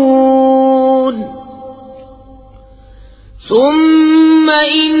الخاسرون. ثم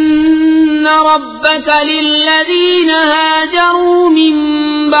إن ربك للذين هاجروا من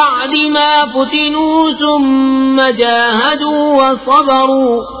بعد ما فتنوا ثم جاهدوا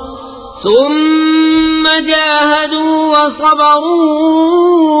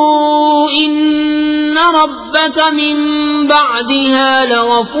وصبروا إن ربك من بعدها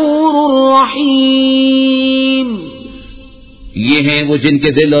لغفور رحيم. یہ ہیں وہ جن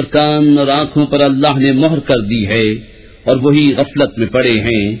کے دل اور کان اور آنکھوں پر اللہ نے مہر کر دی ہے اور وہی غفلت میں پڑے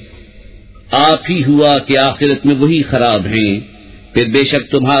ہیں. آپ ہی ہوا کہ آخرت میں وہی خراب ہیں. پھر بے شک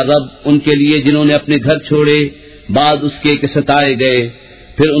تمہارا رب ان کے لیے جنہوں نے اپنے گھر چھوڑے بعد اس کے کہ ستائے گئے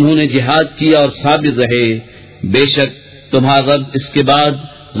پھر انہوں نے جہاد کیا اور صابر رہے، بے شک تمہارا رب اس کے بعد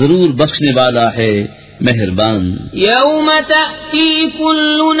ضرور بخشنے والا ہے، مہربان. یوم تأتی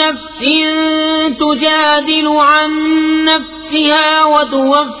کل نفس تجادل عن نفسها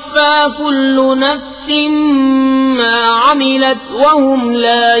وتوفى كل نفس ما عملت وهم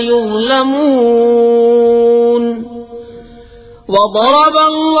لا يظلمون. وضرب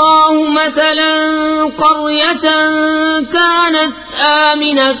الله مثلا قرية كانت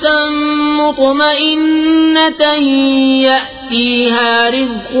آمنة مطمئنة يأتيها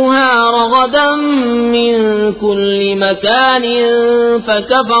رزقها رغدا من كل مكان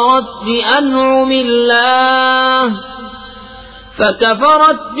فكفرت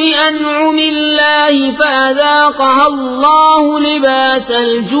بأنعم الله فأذاقها الله لباس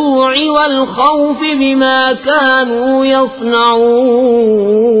الجوع والخوف بما كانوا يصنعون.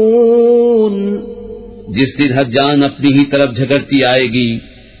 جس دن ہر جان اپنی ہی طرف جھگڑتی آئے گی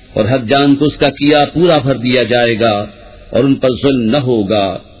اور ہر جان کو اس کا کیا پورا بھر دیا جائے گا اور ان پر ظلم نہ ہوگا.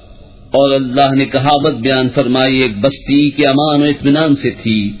 اور اللہ نے کہاوت بیان فرمائی، ایک بستی کے امان و اطمینان سے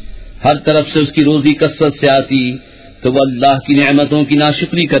تھی، ہر طرف سے اس کی روزی کثرت سے آتی، تو وہ اللہ کی نعمتوں کی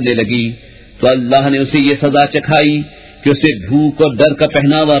ناشکری کرنے لگی تو اللہ نے اسے یہ سزا چکھائی کہ اسے بھوک اور ڈر کا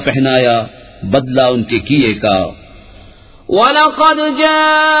پہناوا پہنایا، بدلہ ان کے کیے کا. وَلَقَدْ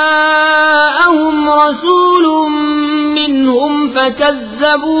جَاءَهُمْ رَسُولٌ مِّنْهُمْ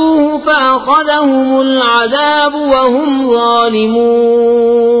فَكَذَّبُوهُ فَأَخَذَهُمُ الْعَذَابُ وَهُمْ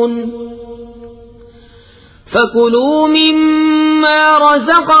ظَالِمُونَ. فَكُلُوا مِمَّا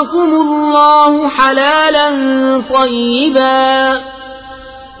رَزَقَكُمُ اللَّهُ حَلَالًا طَيِّبًا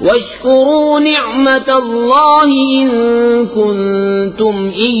وَاشْكُرُوا نِعْمَةَ اللَّهِ إِن كُنتُمْ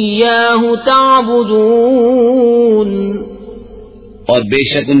إِيَّاهُ تَعْبُدُونَ. اور بے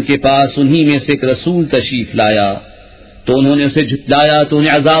شک ان کے پاس انہی میں سے ایک رسول تشریف لایا تو انہوں نے اسے جھٹلایا تو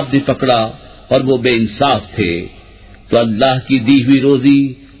انہیں عذاب نے پکڑا اور وہ بے انصاف تھے. تو اللہ کی دی ہوئی روزی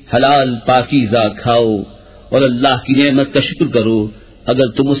حلال پاکیزہ کھاؤ اور اللہ کی نعمت کا شکر کرو اگر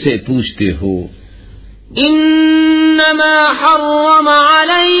تم اسے پوچھتے ہو. انما حرم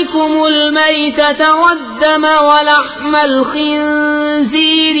عليكم الميتة والدم ولحم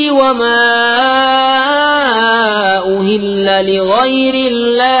الخنزير وما أهل لغير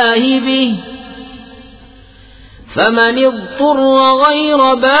الله به فمن اضطر غير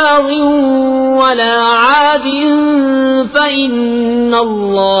باغ ولا عاد فإن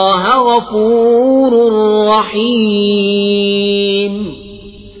الله غفور رحيم.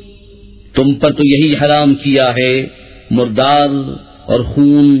 تم پر تو یہی حرام کیا ہے مردار اور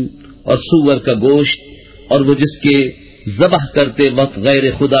خون اور سور کا گوشت اور وہ جس کے ذبح کرتے وقت غیر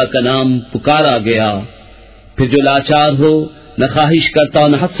خدا کا نام پکارا گیا پھر جو لاچار ہو، نہ خواہش کرتا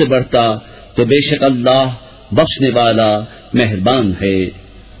نہ حد سے بڑھتا، تو بے شک اللہ بخشنے والا مہربان ہے۔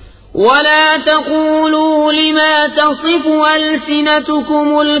 ولا تقولوا لما تصف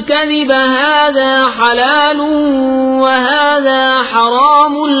ألسنتكم الكذب هذا حلال وهذا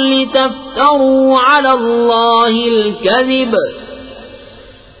حرام لتفتروا على الله الكذب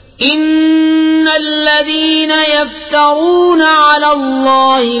إن الذين يفترون على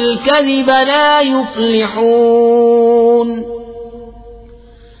الله الكذب لا يفلحون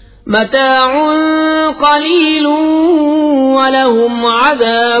متاع قلیل ولہم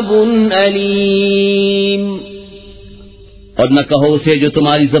عذاب علیم۔ اور نہ کہو اسے جو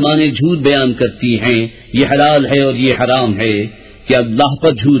تمہاری زبانیں جھوٹ بیان کرتی ہیں یہ حلال ہے اور یہ حرام ہے کہ اللہ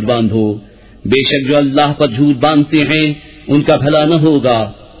پر جھوٹ باندھو، بے شک جو اللہ پر جھوٹ باندھتے ہیں ان کا بھلا نہ ہوگا،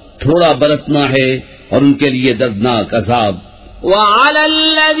 تھوڑا برتنا ہے اور ان کے لیے دردناک عذاب۔ وعلى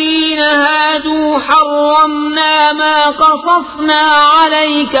الذين هادوا حرمنا ما قصصنا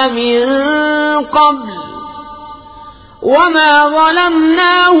عليك من قبل وما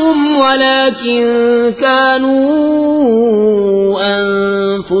ظلمناهم ولكن كانوا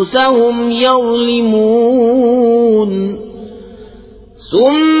أنفسهم يظلمون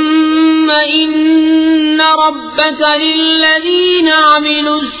ثم إن ربك للذين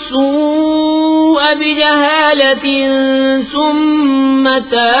عملوا السوء بجهالة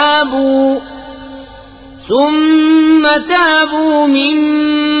ثم تابوا من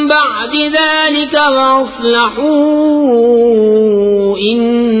بعد ذلك وأصلحوا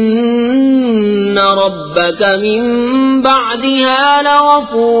إن ربك من بعدها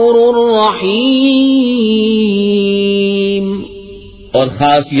لغفور رحيم۔ اور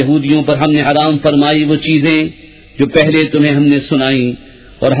خاص یہودیوں پر ہم نے حرام فرمائی وہ چیزیں جو پہلے تمہیں ہم نے سنائی،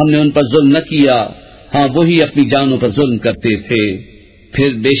 اور ہم نے ان پر ظلم نہ کیا، ہاں وہی اپنی جانوں پر ظلم کرتے تھے۔ پھر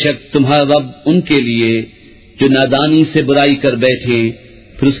بے شک تمہارا رب ان کے لیے جو نادانی سے برائی کر بیٹھے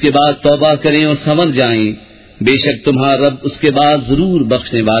پھر اس کے بعد توبہ کریں اور سنور جائیں، بے شک تمہارا رب اس کے بعد ضرور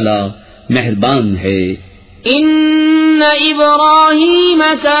بخشنے والا مہربان ہے۔ ان ابراہیم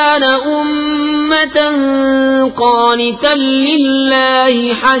کان امة قانتا للہ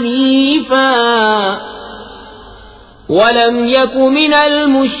حنیفا ولم یک من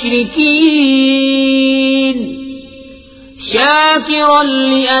المشرکین شاکرا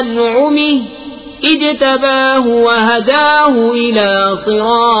لانعمه اجتباه وهداه الى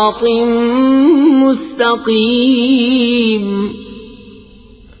صراط مستقیم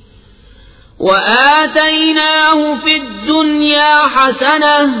وآتيناه في الدنيا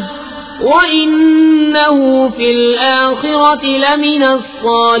حسنة وإنه في الآخرة لمن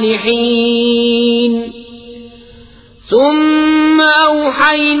الصالحين ثم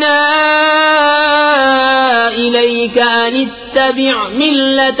أوحينا إليك أن اتبع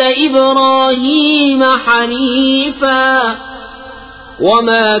ملة إبراهيم حنيفا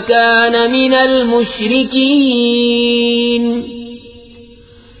وما كان من المشركين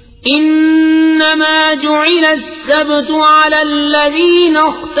انما جعل السبت على الذين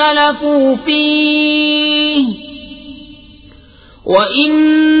اختلفوا فيه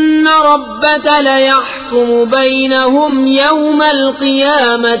وان ربك ليحكم بينهم يوم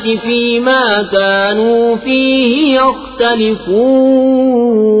القيامة فيما كانوا فيه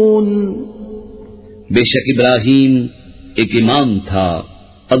يختلفون۔ بے شک ابراہیم ایک امام تھا،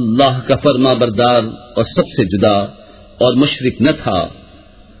 اللہ کا فرما بردار اور سب سے جدا، اور مشرک نہ تھا،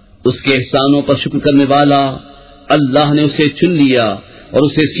 اس کے احسانوں پر شکر کرنے والا۔ اللہ نے اسے چن لیا اور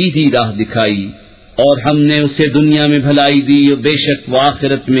اسے سیدھی راہ دکھائی، اور ہم نے اسے دنیا میں بھلائی دی، اور بے شک وہ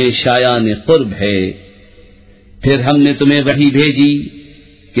آخرت میں شایان قرب ہے۔ پھر ہم نے تمہیں وحی بھیجی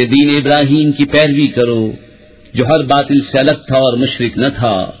کہ دین ابراہیم کی پیروی کرو جو ہر باطل سے الگ تھا اور مشرک نہ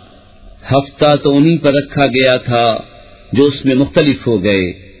تھا۔ ہفتہ تو انہی پر رکھا گیا تھا جو اس میں مختلف ہو گئے،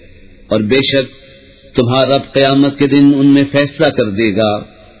 اور بے شک تمہارا رب قیامت کے دن ان میں فیصلہ کر دے گا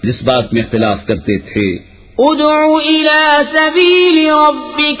جس بات میں اختلاف کرتے تھے۔ ادع الى سبیل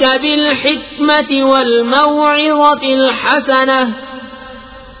ربک بالحکمت والموعظة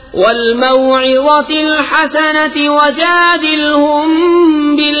الحسنة وجادلهم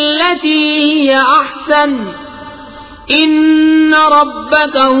بالتي هي احسن ان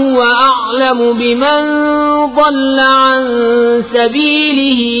ربك هو اعلم بمن ضل عن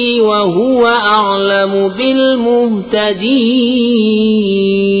سبيله وهو اعلم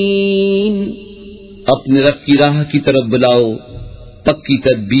بالمهتدين۔ اپنے رب کی راہ کی طرف بلاؤ پکی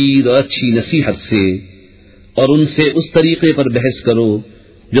تدبیر اور اچھی نصیحت سے، اور ان سے اس طریقے پر بحث کرو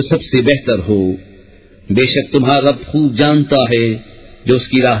جو سب سے بہتر ہو، بے شک تمہارا رب خوب جانتا ہے جو اس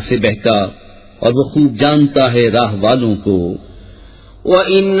کی راہ سے بہتا، اور وہ خوب جانتا ہے راہ والوں کو۔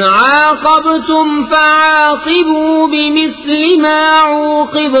 وَإِنْ عَاقَبْتُمْ فَعَاقِبُوا بِمِثْلِ مَا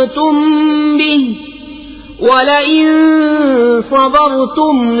عُوقِبْتُمْ بِهِ وَلَئِن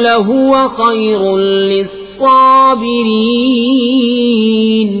صَبَرْتُمْ لَهُوَ خَيْرٌ لِلصَّابِرِينَ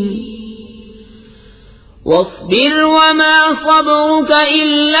وَاصْبِرْ وَمَا صَبْرُكَ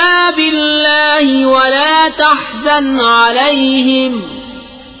إِلَّا بِاللَّهِ وَلَا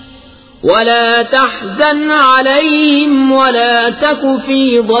تحزن عليهم ولا تك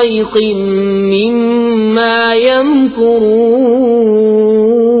في ضيق مما يمكرون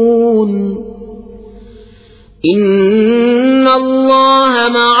إن الله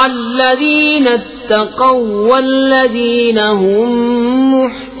مع الذين اتقوا والذين هم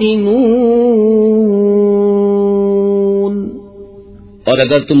محسنون. اور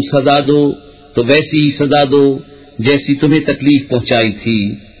اگر تم سزا دو تو ویسی ہی سزا دو جیسی تمہیں تکلیف پہنچائی تھی،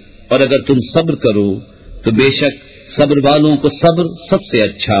 اور اگر تم صبر کرو تو بے شک صبر والوں کو صبر سب سے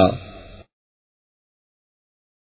اچھا